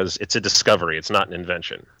because it's a discovery. It's not an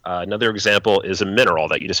invention. Another example is a mineral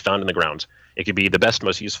that you just found in the ground. It could be the best,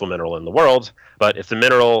 most useful mineral in the world, but if the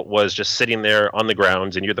mineral was just sitting there on the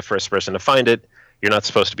ground and you're the first person to find it, you're not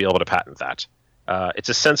supposed to be able to patent that. It's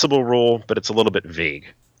a sensible rule, but it's a little bit vague.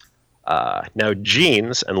 Now,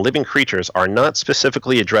 genes and living creatures are not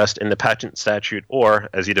specifically addressed in the patent statute or,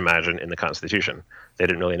 as you'd imagine, in the Constitution. They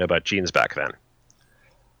didn't really know about genes back then.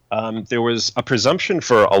 There was a presumption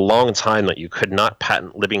for a long time that you could not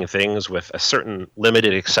patent living things, with a certain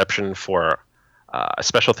limited exception for a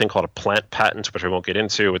special thing called a plant patent, which I won't get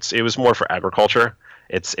into. It was more for agriculture.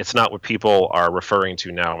 It's not what people are referring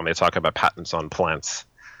to now when they talk about patents on plants.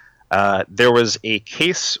 There was a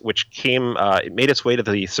case which it made its way to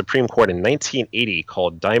the Supreme Court in 1980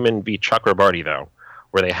 called Diamond v. Chakrabarty, though,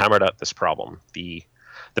 where they hammered out this problem.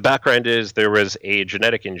 The background is there was a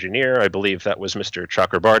genetic engineer, I believe that was Mr.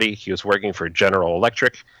 Chakrabarty. He was working for General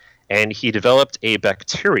Electric, and he developed a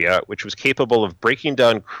bacteria which was capable of breaking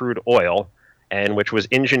down crude oil, and which was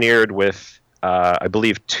engineered with, I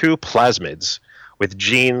believe, 2 plasmids with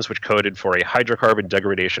genes which coded for a hydrocarbon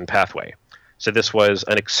degradation pathway. So this was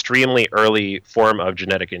an extremely early form of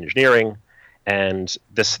genetic engineering, and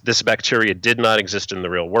this bacteria did not exist in the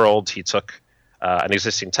real world. He took an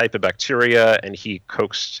existing type of bacteria, and he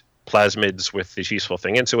coaxed plasmids with this useful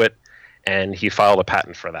thing into it, and he filed a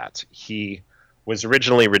patent for that. He was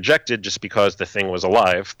originally rejected just because the thing was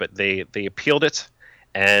alive, but they appealed it,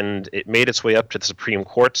 and it made its way up to the Supreme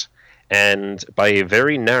Court, and by a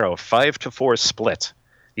very narrow 5-4 split,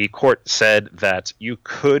 the court said that you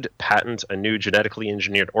could patent a new genetically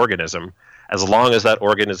engineered organism as long as that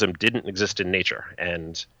organism didn't exist in nature.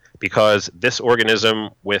 And because this organism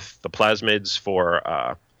with the plasmids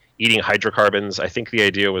for eating hydrocarbons. I think the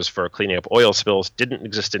idea was for cleaning up oil spills, didn't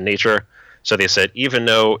exist in nature. So they said, even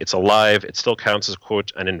though it's alive, it still counts as,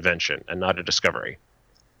 quote, an invention and not a discovery.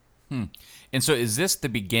 And so is this the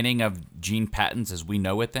beginning of gene patents as we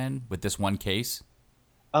know it then, with this one case?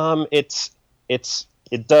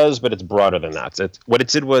 It does, but it's broader than that. What it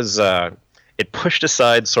did was it pushed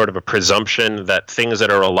aside sort of a presumption that things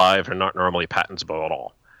that are alive are not normally patentable at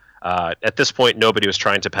all. At this point, nobody was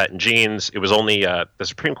trying to patent genes. It was only the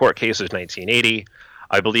Supreme Court case was 1980.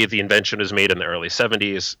 I believe the invention was made in the early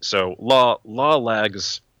 70s. So law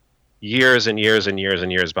lags years and years and years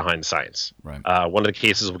and years behind science. Right. One of the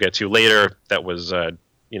cases we'll get to later that was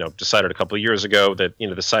decided a couple of years ago that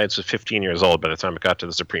the science was 15 years old by the time it got to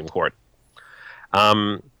the Supreme Court.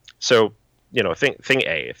 So thing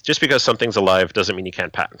A, just because something's alive doesn't mean you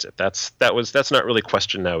can't patent it. That's not really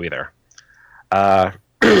questioned now either.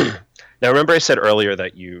 Now, remember I said earlier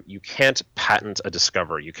that you can't patent a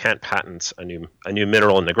discovery. You can't patent a new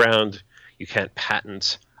mineral in the ground. You can't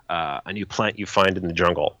patent a new plant you find in the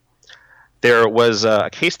jungle. There was a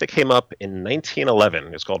case that came up in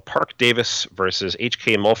 1911. It's called Park Davis versus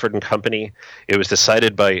H.K. Mulford and Company. It was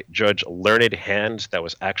decided by Judge Learned Hand. That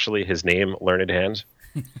was actually his name, Learned Hand.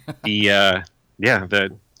 So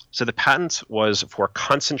the patent was for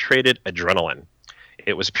concentrated adrenaline.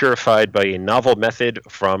 It was purified by a novel method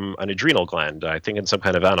from an adrenal gland, I think in some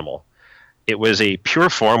kind of animal. It was a pure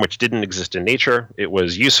form which didn't exist in nature. It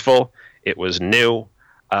was useful. It was new.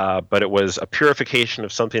 But it was a purification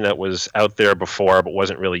of something that was out there before but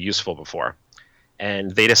wasn't really useful before. And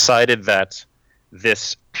they decided that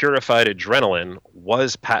this purified adrenaline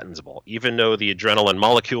was patentable. Even though the adrenaline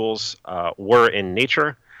molecules were in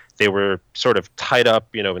nature, they were sort of tied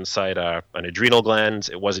up, inside an adrenal gland.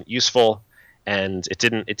 It wasn't useful, and it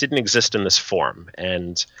didn't exist in this form.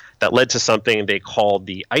 And that led to something they called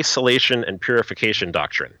the isolation and purification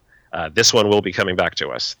doctrine. This one will be coming back to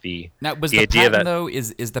us. Now, was the patent, though,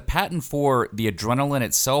 is the patent for the adrenaline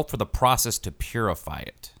itself or the process to purify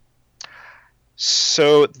it?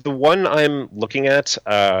 So the one I'm looking at,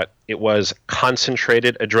 it was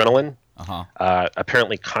concentrated adrenaline.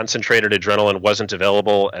 Apparently, concentrated adrenaline wasn't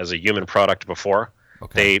available as a human product before.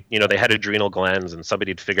 Okay. They had adrenal glands, and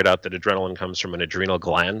somebody had figured out that adrenaline comes from an adrenal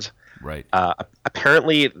gland. Right.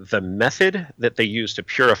 Apparently, the method that they used to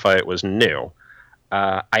purify it was new.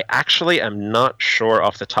 I actually am not sure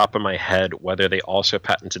off the top of my head whether they also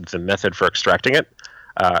patented the method for extracting it.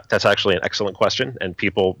 That's actually an excellent question, and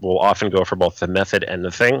people will often go for both the method and the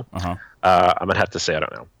thing. I'm going to have to say I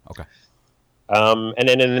don't know. Okay. And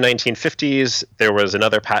then in the 1950s, there was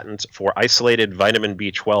another patent for isolated vitamin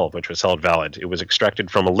B12, which was held valid. It was extracted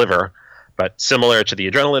from a liver, but similar to the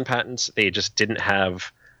adrenaline patents, they just didn't have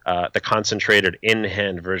the concentrated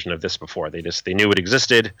in-hand version of this before. They knew it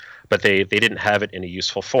existed, but they didn't have it in a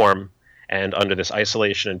useful form. And under this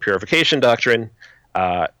isolation and purification doctrine,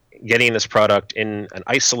 getting this product in an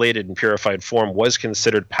isolated and purified form was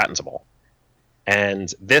considered patentable.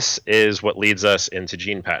 And this is what leads us into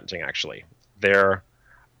gene patenting, actually. There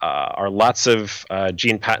are lots of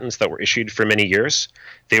gene patents that were issued for many years.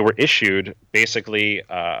 They were issued basically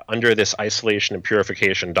under this isolation and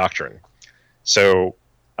purification doctrine. So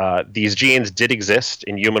these genes did exist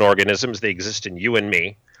in human organisms. They exist in you and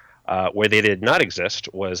me. Where they did not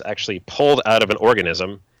exist was actually pulled out of an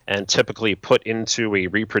organism and typically put into a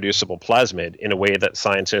reproducible plasmid in a way that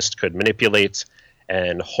scientists could manipulate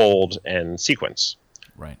and hold and sequence.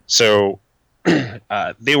 Right. So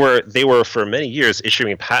they were for many years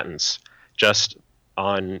issuing patents just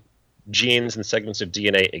on genes and segments of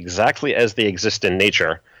DNA exactly as they exist in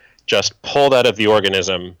nature, just pulled out of the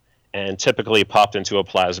organism and typically popped into a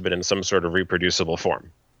plasmid in some sort of reproducible form.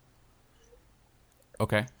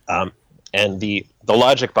 Okay. And the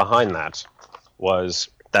logic behind that was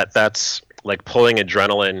that's like pulling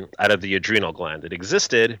adrenaline out of the adrenal gland. It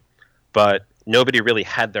existed, but nobody really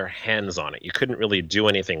had their hands on it. You couldn't really do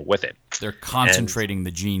anything with it. They're concentrating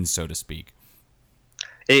the genes, so to speak.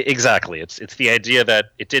 Exactly. It's the idea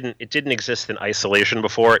that it didn't exist in isolation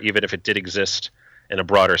before, even if it did exist in a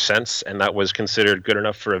broader sense, and that was considered good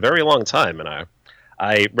enough for a very long time. And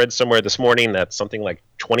I read somewhere this morning that something like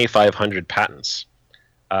 2,500 patents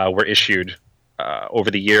were issued over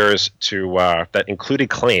the years that included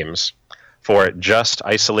claims for just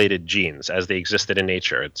isolated genes as they existed in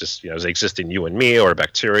nature. It's just as they exist in you and me or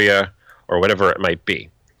bacteria or whatever it might be.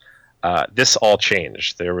 This all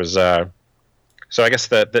changed. There was so I guess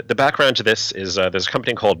the background to this is there's a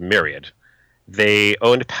company called Myriad. They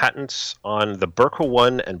owned patents on the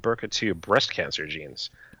BRCA1 and BRCA2 breast cancer genes.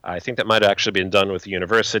 I think that might have actually been done with the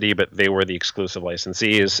university, but they were the exclusive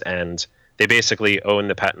licensees, and they basically own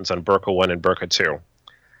the patents on BRCA1 and BRCA2.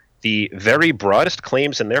 the very broadest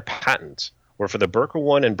claims in their patent were for the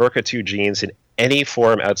BRCA1 and BRCA2 genes in any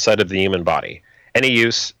form outside of the human body. Any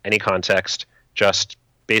use, any context, just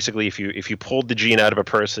basically if you pulled the gene out of a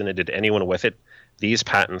person and did anyone with it, these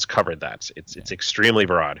patents covered that. It's extremely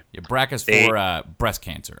broad. Yeah, BRCA's for breast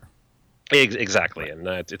cancer. Exactly, and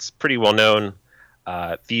it's pretty well known.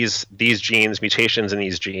 These genes, mutations in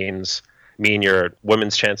these genes, mean your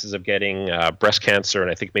women's chances of getting breast cancer,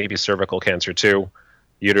 and I think maybe cervical cancer too,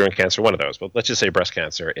 uterine cancer, one of those. But let's just say breast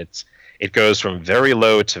cancer. It goes from very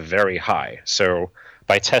low to very high. So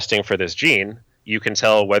by testing for this gene, you can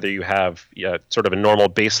tell whether you have sort of a normal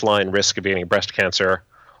baseline risk of getting breast cancer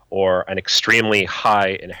or an extremely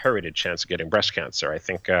high inherited chance of getting breast cancer. I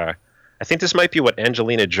think this might be what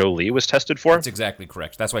Angelina Jolie was tested for. That's exactly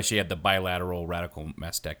correct. That's why she had the bilateral radical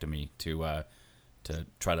mastectomy to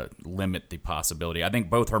try to limit the possibility. I think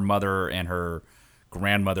both her mother and her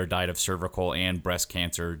grandmother died of cervical and breast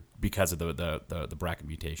cancer because of the BRCA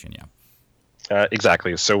mutation. Yeah.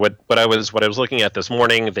 Exactly. So what I was looking at this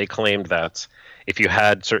morning, they claimed that if you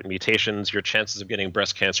had certain mutations, your chances of getting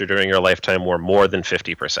breast cancer during your lifetime were more than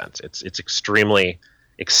 50%. It's extremely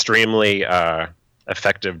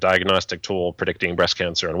effective diagnostic tool predicting breast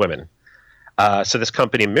cancer in women. So this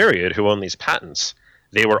company Myriad, who owned these patents,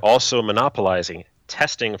 they were also monopolizing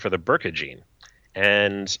testing for the BRCA gene,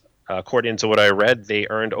 and according to what I read, they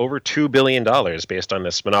earned over $2 billion based on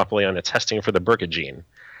this monopoly on the testing for the BRCA gene.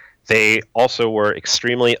 They also were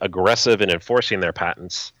extremely aggressive in enforcing their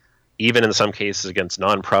patents, even in some cases against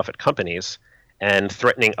nonprofit companies, and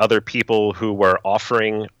threatening other people who were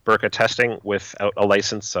offering BRCA testing without a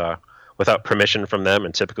license, without permission from them,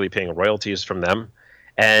 and typically paying royalties from them.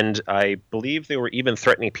 And I believe they were even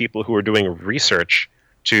threatening people who were doing research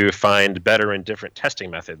to find better and different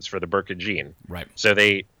testing methods for the BRCA gene. Right. So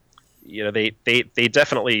they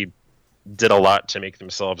definitely did a lot to make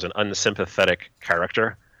themselves an unsympathetic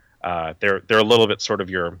character. They're a little bit sort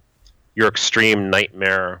of your extreme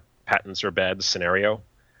nightmare patents or bad scenario.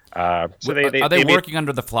 Are they working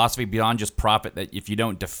under the philosophy beyond just profit that if you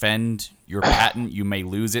don't defend your patent, you may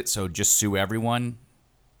lose it, so just sue everyone?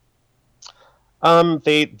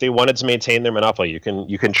 They wanted to maintain their monopoly. You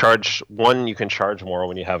can charge more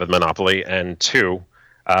when you have a monopoly, and two,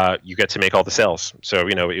 you get to make all the sales. So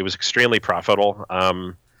it was extremely profitable.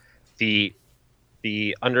 The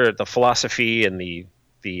under the philosophy and the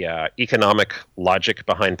economic logic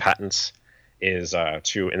behind patents is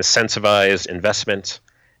to incentivize investment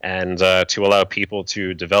and to allow people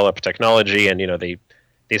to develop technology. And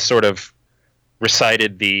they sort of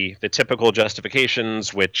recited the typical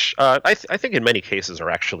justifications, which I think in many cases are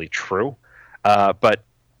actually true. But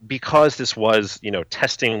because this was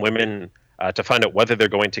testing women to find out whether they're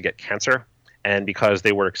going to get cancer, and because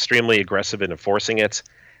they were extremely aggressive in enforcing it,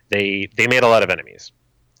 they made a lot of enemies.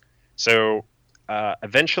 So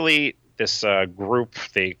eventually this group,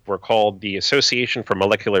 they were called the Association for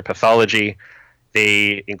Molecular Pathology.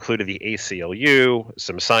 They included the ACLU,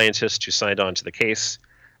 some scientists who signed on to the case.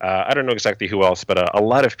 I don't know exactly who else, but a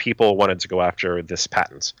lot of people wanted to go after this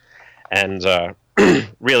patent. And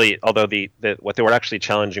really, although what they were actually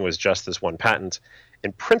challenging was just this one patent,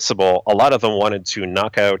 in principle, a lot of them wanted to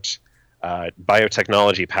knock out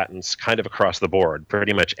biotechnology patents kind of across the board,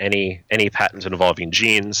 pretty much any patent involving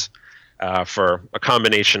genes, for a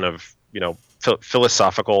combination of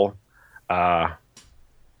philosophical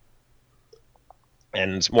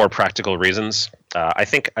and more practical reasons. I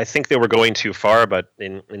think they were going too far, but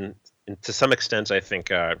in to some extent, I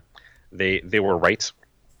think they were right.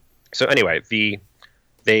 So anyway,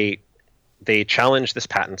 they challenged this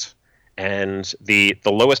patent, and the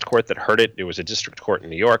lowest court that heard it was a district court in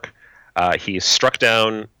New York. He struck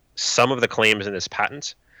down some of the claims in this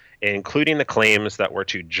patent, including the claims that were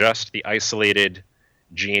to just the isolated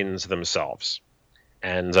genes themselves.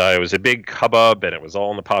 And it was a big hubbub, and it was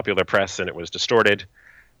all in the popular press, and it was distorted.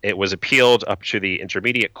 It was appealed up to the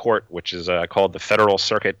intermediate court, which is called the Federal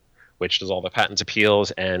Circuit, which does all the patent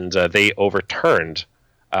appeals, and they overturned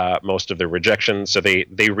most of the rejections. So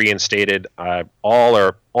they reinstated all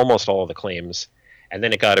or almost all of the claims, and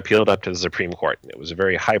then it got appealed up to the Supreme Court. It was a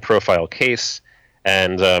very high-profile case,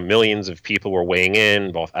 and millions of people were weighing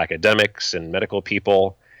in, both academics and medical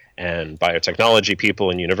people, and biotechnology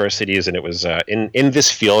people and universities, and it was in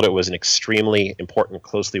this field, it was an extremely important,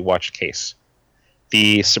 closely watched case.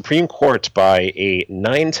 The Supreme Court, by a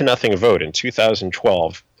 9-0 vote in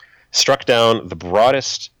 2012, struck down the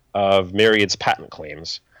broadest of Myriad's patent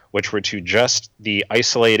claims, which were to just the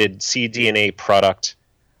isolated cDNA product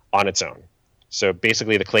on its own. So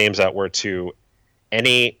basically, the claims that were to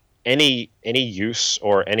any use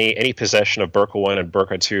or any possession of BRCA1 and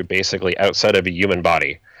BRCA2 basically outside of a human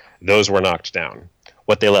body. Those were knocked down.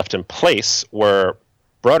 What they left in place were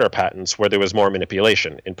broader patents where there was more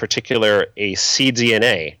manipulation. In particular, a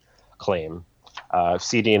cDNA claim.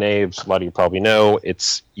 cDNA, a lot of you probably know,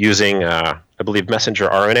 it's using, I believe, messenger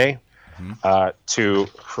RNA to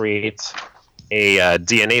create a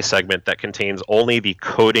DNA segment that contains only the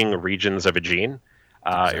coding regions of a gene.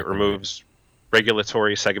 It removes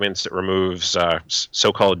regulatory segments. It removes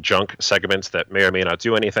so-called junk segments that may or may not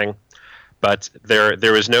do anything. But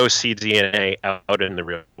there is no cDNA out in the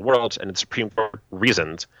real world, and the Supreme Court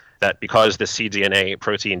reasoned that because the cDNA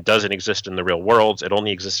protein doesn't exist in the real world, it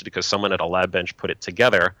only existed because someone at a lab bench put it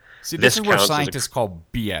together. See, this is where scientists call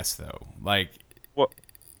BS, though. Like, well,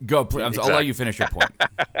 go, please. I'll let you finish your point.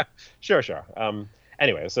 Sure.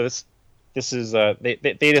 Anyway, so this is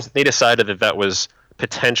they decided that was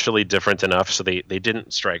potentially different enough, so they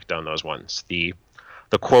didn't strike down those ones. The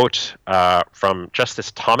quote from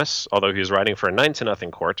Justice Thomas, although he was writing for a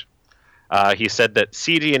 9-0 court, he said that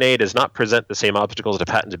cDNA does not present the same obstacles to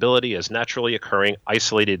patentability as naturally occurring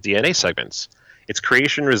isolated DNA segments. Its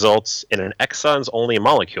creation results in an exons-only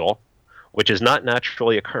molecule, which is not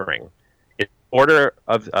naturally occurring. Its order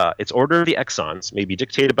of the exons may be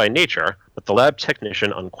dictated by nature, but the lab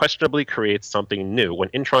technician unquestionably creates something new when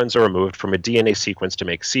introns are removed from a DNA sequence to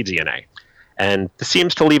make cDNA. And this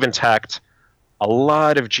seems to leave intact a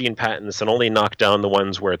lot of gene patents and only knock down the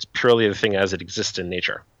ones where it's purely the thing as it exists in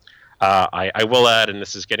nature. I will add, and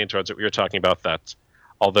this is getting towards what we were talking about, that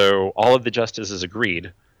although all of the justices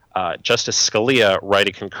agreed, Justice Scalia wrote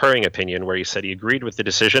a concurring opinion where he said he agreed with the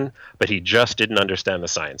decision, but he just didn't understand the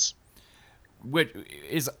science. Which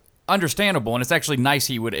is understandable, and it's actually nice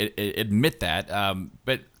he would admit that.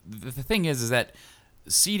 But the thing is that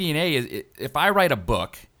cDNA is, if I write a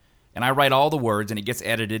book and I write all the words and it gets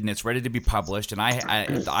edited and it's ready to be published, and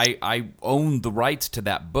I own the rights to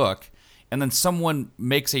that book, and then someone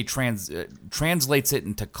makes a translates it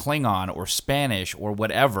into Klingon or Spanish or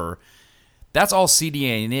whatever, that's all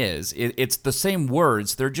cDNA is. It's the same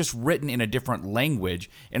words, they're just written in a different language.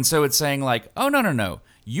 And so it's saying like, oh, no.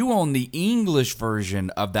 You own the English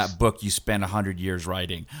version of that book you spent 100 years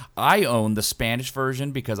writing. I own the Spanish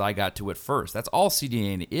version because I got to it first. That's all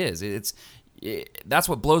cDNA is. That's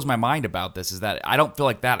what blows my mind about this, is that I don't feel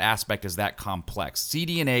like that aspect is that complex.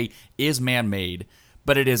 cDNA is man-made,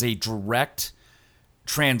 but it is a direct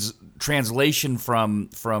translation from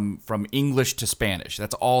English to Spanish.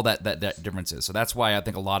 That's all that difference is. So that's why I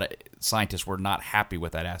think a lot of scientists were not happy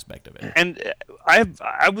with that aspect of it. And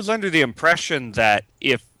I was under the impression that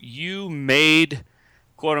if you made,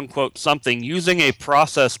 quote unquote, something using a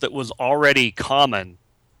process that was already common,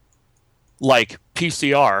 like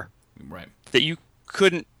PCR, right, that you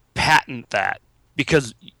couldn't patent that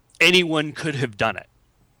because anyone could have done it.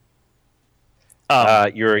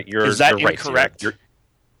 Is that incorrect? Right.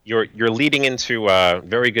 You're leading into a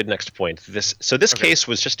very good next point. This case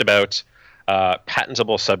was just about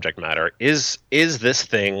patentable subject matter. Is this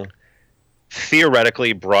thing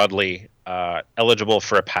theoretically broadly eligible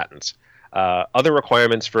for a patent? Other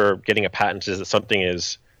requirements for getting a patent is that something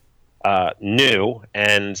is new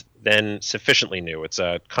and then sufficiently new. It's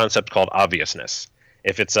a concept called obviousness.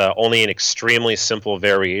 If it's only an extremely simple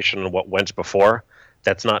variation on what went before,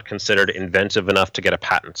 that's not considered inventive enough to get a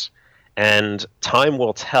patent. And time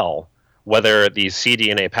will tell whether these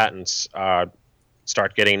cDNA patents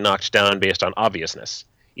start getting knocked down based on obviousness,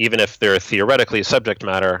 even if they're theoretically subject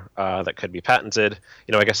matter that could be patented.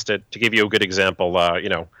 I guess to give you a good example, a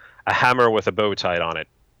hammer with a bow tied on it.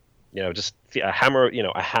 Just a hammer.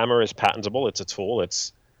 A hammer is patentable. It's a tool.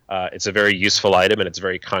 It's a very useful item, and it's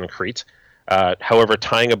very concrete. However,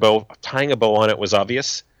 tying a bow on it was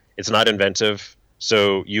obvious. It's not inventive,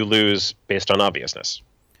 so you lose based on obviousness.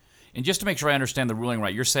 And just to make sure I understand the ruling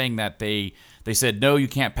right, you're saying that they said, no, you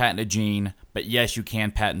can't patent a gene, but yes, you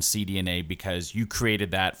can patent cDNA because you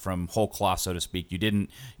created that from whole cloth, so to speak.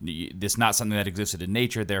 It's not something that existed in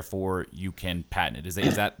nature, therefore you can patent it.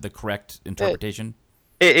 Is that the correct interpretation?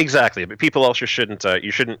 Exactly, but people also shouldn't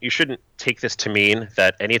take this to mean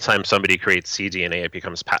that anytime somebody creates cDNA, it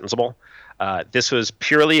becomes patentable. This was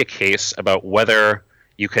purely a case about whether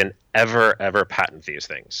you can ever patent these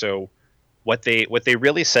things. So what they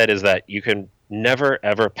really said is that you can never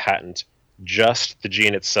ever patent just the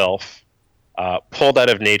gene itself, pulled out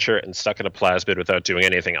of nature and stuck in a plasmid without doing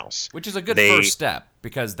anything else. Which is a good first step,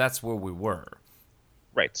 because that's where we were.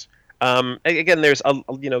 Right. Again, there's I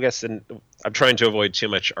guess, and I'm trying to avoid too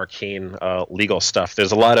much arcane legal stuff.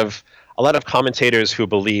 There's a lot of commentators who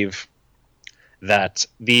believe that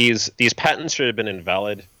these patents should have been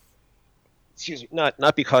invalid. Excuse me,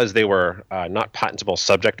 not because they were not patentable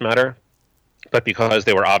subject matter, but because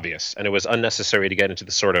they were obvious, and it was unnecessary to get into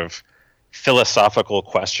the sort of philosophical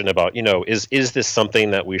question about, is this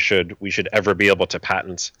something that we should ever be able to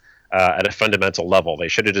patent at a fundamental level? They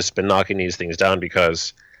should have just been knocking these things down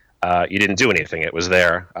because you didn't do anything. It was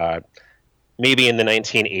there. Maybe in the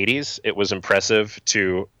 1980s, it was impressive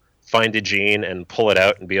to find a gene and pull it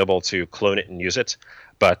out and be able to clone it and use it.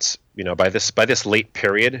 But by this late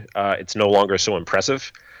period, it's no longer so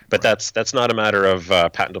impressive. But that's not a matter of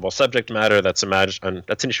patentable subject matter. That's an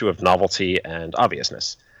issue of novelty and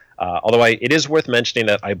obviousness. Although it is worth mentioning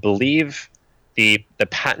that I believe the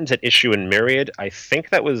patent at issue in Myriad, I think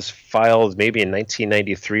that was filed maybe in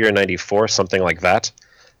 1993 or 94, something like that.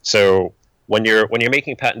 So when you're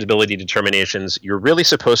making patentability determinations, you're really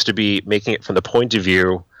supposed to be making it from the point of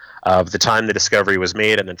view of the time the discovery was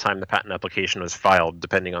made and the time the patent application was filed,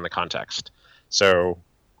 depending on the context. So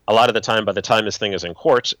a lot of the time, by the time this thing is in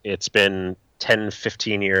court, it's been 10,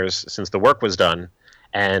 15 years since the work was done,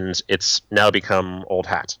 and it's now become old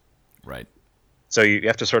hat. Right. So you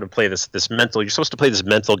have to sort of play this mental. You're supposed to play this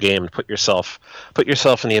mental game and put yourself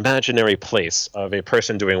in the imaginary place of a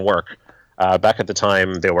person doing work back at the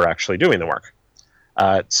time they were actually doing the work.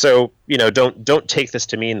 So don't take this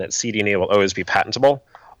to mean that cDNA will always be patentable.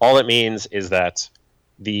 All it means is that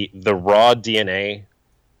the raw DNA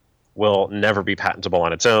will never be patentable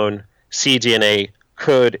on its own. cDNA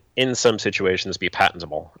could, in some situations, be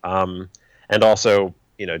patentable, and also,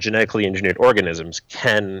 genetically engineered organisms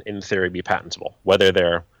can, in theory, be patentable. Whether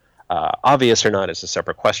they're obvious or not is a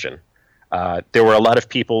separate question. There were a lot of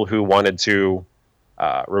people who wanted to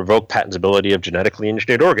revoke patentability of genetically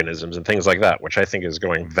engineered organisms and things like that, which I think is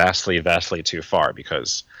going vastly, vastly too far,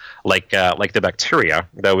 because like the bacteria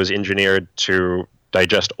that was engineered to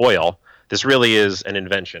digest oil, this really is an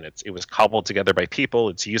invention. It was cobbled together by people.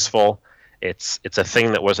 It's useful. It's a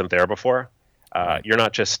thing that wasn't there before. You're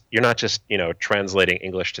not just translating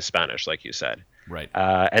English to Spanish, like you said. Right.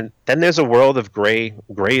 And then there's a world of gray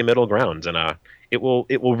middle grounds, and it will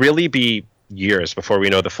really be years before we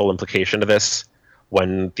know the full implication of this.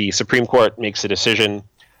 When the Supreme Court makes a decision,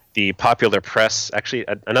 the popular press, actually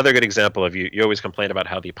another good example of you always complain about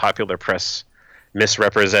how the popular press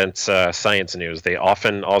misrepresents science news. They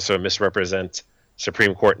often also misrepresent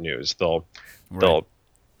Supreme Court news. They'll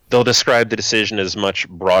describe the decision as much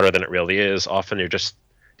broader than it really is. Often they're just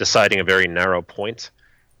deciding a very narrow point.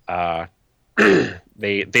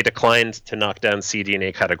 They declined to knock down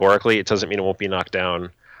cDNA categorically. It doesn't mean it won't be knocked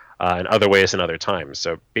down in other ways and other times.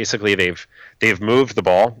 So basically, they've moved the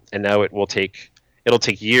ball, and now it'll take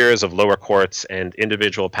years of lower courts and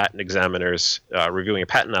individual patent examiners reviewing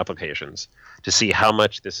patent applications to see how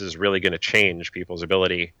much this is really going to change people's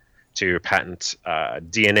ability to patent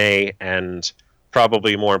DNA and,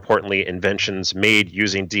 probably more importantly, inventions made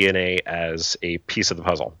using DNA as a piece of the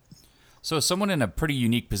puzzle. So, someone in a pretty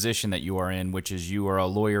unique position that you are in, which is you are a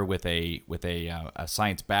lawyer with a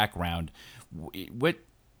science background, what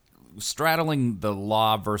straddling the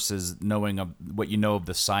law versus knowing of what you know of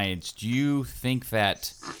the science, do you think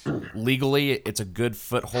that legally it's a good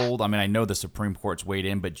foothold? I mean, I know the Supreme Court's weighed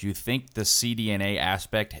in, but do you think the cDNA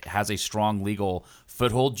aspect has a strong legal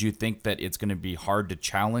foothold? Do you think that it's going to be hard to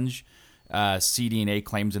challenge cDNA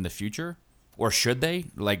claims in the future, or should they?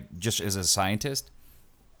 Like, just as a scientist?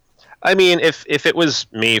 I mean, if it was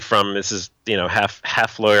me, from this is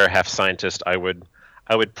half lawyer, half scientist, I would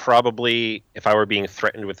probably, if I were being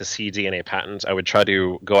threatened with the cDNA patent, I would try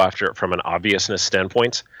to go after it from an obviousness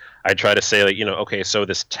standpoint. I'd try to say, okay, so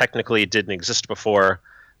this technically didn't exist before,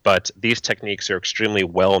 but these techniques are extremely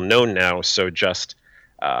well known now. So just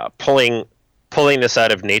pulling this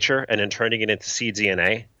out of nature and then turning it into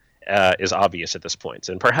cDNA is obvious at this point.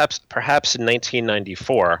 And perhaps in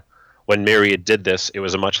 1994, when Myriad did this, it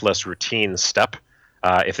was a much less routine step.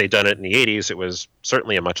 If they'd done it in the 80s, it was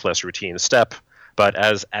certainly a much less routine step. But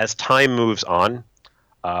as time moves on,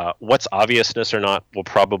 what's obvious or not will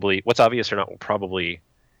probably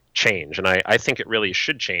change, and I think it really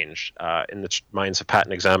should change in the minds of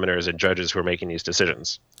patent examiners and judges who are making these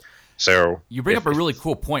decisions. So you bring up a really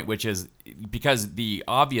cool point, which is because the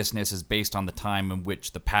obviousness is based on the time in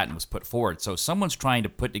which the patent was put forward. So someone's trying to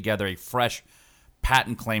put together a fresh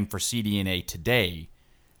patent claim for cDNA today,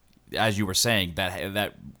 as you were saying,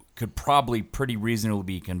 that could probably pretty reasonably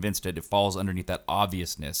be convinced that it falls underneath that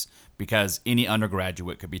obviousness, because any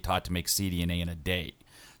undergraduate could be taught to make cDNA in a day.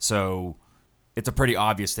 So it's a pretty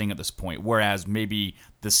obvious thing at this point, whereas maybe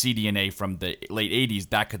the cDNA from the late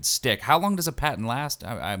 80s, that could stick. How long does a patent last?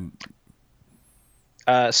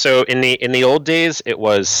 So in the old days, it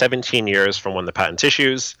was 17 years from when the patent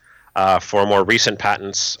issues. For more recent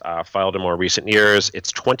patents filed in more recent years,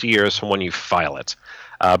 it's 20 years from when you file it.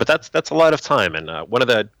 But that's a lot of time, and one of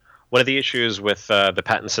the issues with the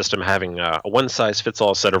patent system having a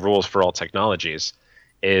one-size-fits-all set of rules for all technologies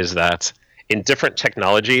is that in different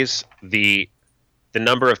technologies, the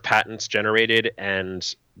number of patents generated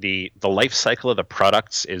and the life cycle of the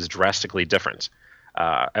products is drastically different.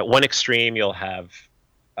 At one extreme, you'll have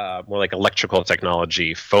more like electrical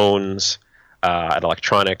technology, phones, and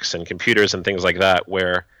electronics and computers and things like that,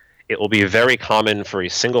 where it will be very common for a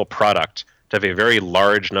single product to have a very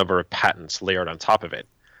large number of patents layered on top of it.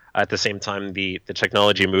 At the same time, the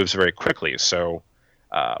technology moves very quickly. So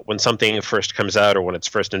when something first comes out or when it's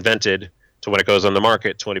first invented to when it goes on the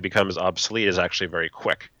market to when it becomes obsolete is actually very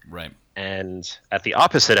quick. Right. And at the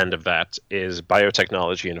opposite end of that is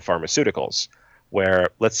biotechnology and pharmaceuticals, where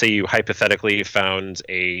let's say you hypothetically found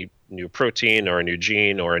a new protein or a new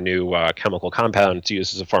gene or a new chemical compound to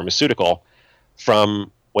use as a pharmaceutical.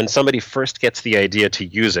 From when somebody first gets the idea to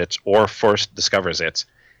use it or first discovers it,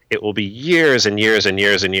 it will be years and years and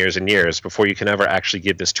years and years and years before you can ever actually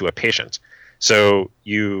give this to a patient. So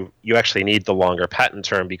you actually need the longer patent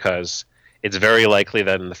term because it's very likely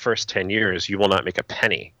that in the first 10 years you will not make a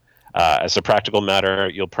penny. As a practical matter,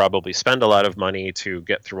 you'll probably spend a lot of money to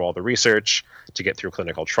get through all the research, to get through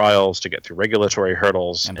clinical trials, to get through regulatory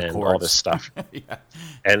hurdles, and all this stuff. Yeah.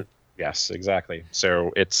 And yes, exactly.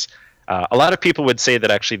 So it's a lot of people would say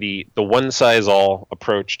that actually the one-size-all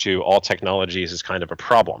approach to all technologies is kind of a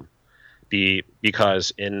problem.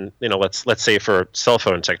 Because in let's say for cell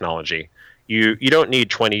phone technology, you don't need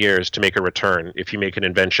 20 years to make a return if you make an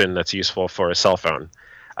invention that's useful for a cell phone.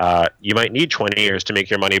 You might need 20 years to make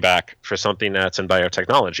your money back for something that's in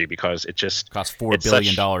biotechnology because it just costs $4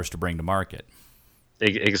 billion to bring to market.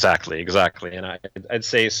 Exactly, and I'd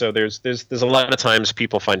say so. There's a lot of times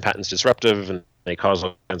people find patents disruptive and they cause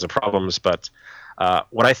all kinds of problems. But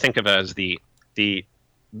what I think of as the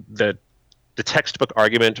textbook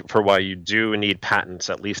argument for why you do need patents,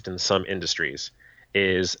 at least in some industries,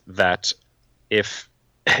 is that if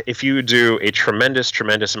you do a tremendous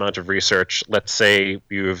amount of research, let's say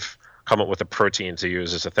you've come up with a protein to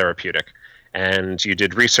use as a therapeutic, and you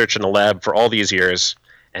did research in a lab for all these years,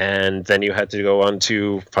 and then you had to go on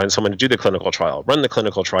to find someone to do the clinical trial, run the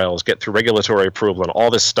clinical trials, get through regulatory approval and all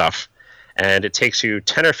this stuff, and it takes you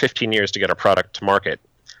 10 or 15 years to get a product to market.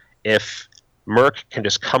 If Merck can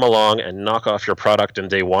just come along and knock off your product in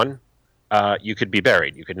day one, you could be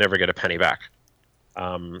buried. You could never get a penny back.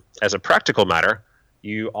 As a practical matter,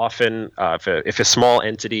 you often, if a small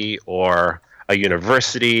entity or a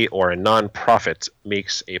university or a nonprofit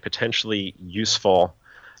makes a potentially useful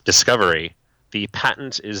discovery, the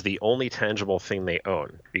patent is the only tangible thing they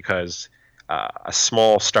own because a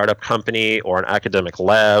small startup company or an academic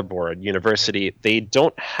lab or a university, they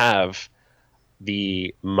don't have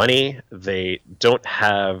the money, they don't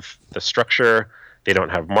have the structure, they don't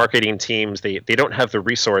have marketing teams, they don't have the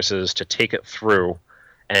resources to take it through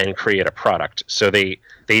and create a product. So they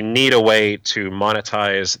need a way to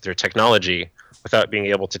monetize their technology without being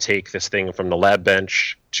able to take this thing from the lab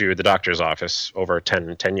bench to the doctor's office over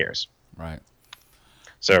 10 years. Right.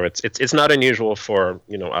 So it's not unusual for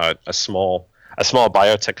a small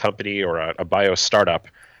biotech company or a bio startup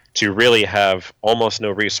to really have almost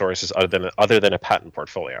no resources other than a patent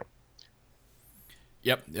portfolio.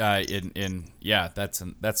 Yep. That's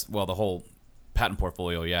the whole patent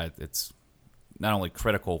portfolio. Yeah, it's not only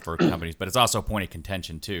critical for companies, but it's also a point of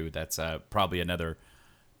contention too. That's probably another.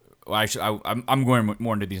 Well, I'm going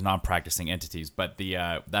more into these non-practicing entities, but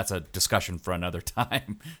that's a discussion for another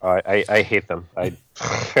time. I hate them.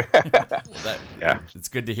 Yeah, it's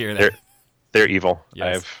good to hear that they're evil.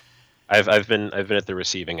 Yes. I've been at the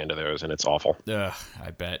receiving end of those, and it's awful.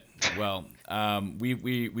 I bet. Well,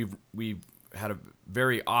 we've had a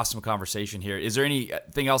very awesome conversation here. Is there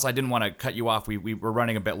anything else? I didn't want to cut you off. We were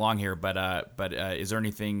running a bit long here, but is there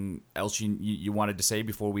anything else you wanted to say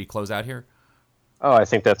before we close out here? Oh, I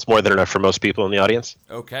think that's more than enough for most people in the audience.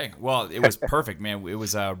 Okay. Well, it was perfect, man. It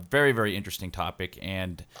was a very, very interesting topic.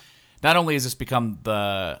 And not only has this become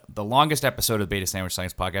the longest episode of the Beta Sandwich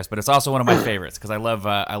Science Podcast, but it's also one of my favorites because I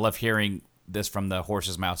love hearing this from the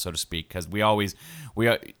horse's mouth, so to speak, because we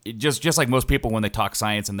just like most people when they talk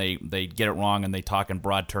science and they get it wrong and they talk in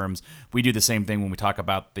broad terms, we do the same thing when we talk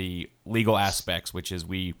about the legal aspects, which is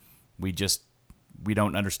we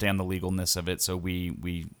don't understand the legalness of it, so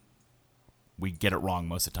we get it wrong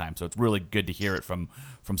most of the time. So it's really good to hear it from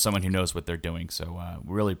someone who knows what they're doing. So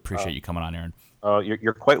we really appreciate you coming on, Aaron.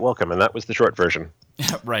 You're quite welcome, and that was the short version.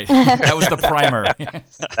 Right, that was the primer.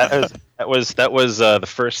 that was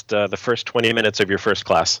the first 20 minutes of your first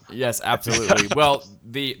class. Yes, absolutely. Well,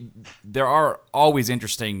 there are always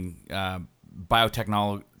interesting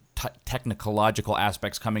biotechnology technological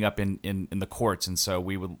aspects coming up in the courts, and so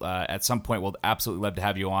we would at some point we'll absolutely love to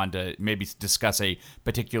have you on to maybe discuss a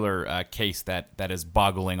particular case that is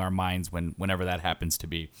boggling our minds whenever that happens to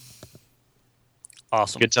be.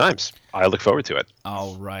 Awesome. Good times. I look forward to it.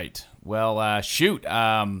 All right. Well, shoot.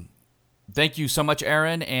 Thank you so much,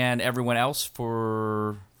 Aaron, and everyone else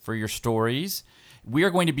for your stories. We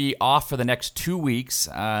are going to be off for the next 2 weeks.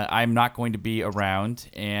 I'm not going to be around,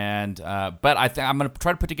 but I'm going to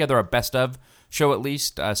try to put together a best of show at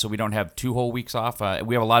least, so we don't have 2 whole weeks off.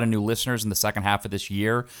 We have a lot of new listeners in the second half of this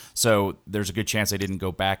year, so there's a good chance they didn't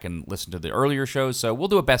go back and listen to the earlier shows. So we'll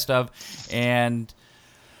do a best of, and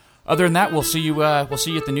other than that, we'll see you at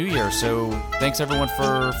the new year. So thanks everyone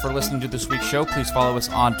for listening to this week's show. Please follow us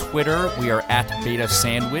on Twitter. We are at Beta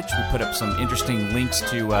Sandwich. We put up some interesting links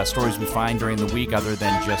to stories we find during the week, other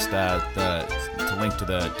than just to link to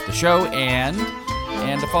the show, and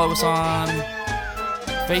to follow us on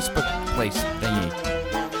Facebook place thingy.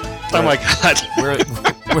 Oh my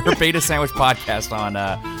God, we're Beta Sandwich Podcast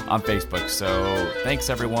on Facebook. So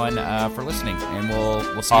thanks everyone for listening, and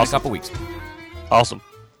we'll see you in a couple weeks. Awesome.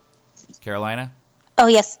 Carolina? Oh,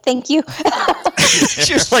 yes. Thank you.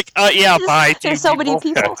 She was like, yeah, bye. There's so many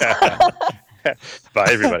people. Bye,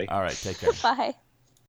 everybody. All right. Take care. Bye.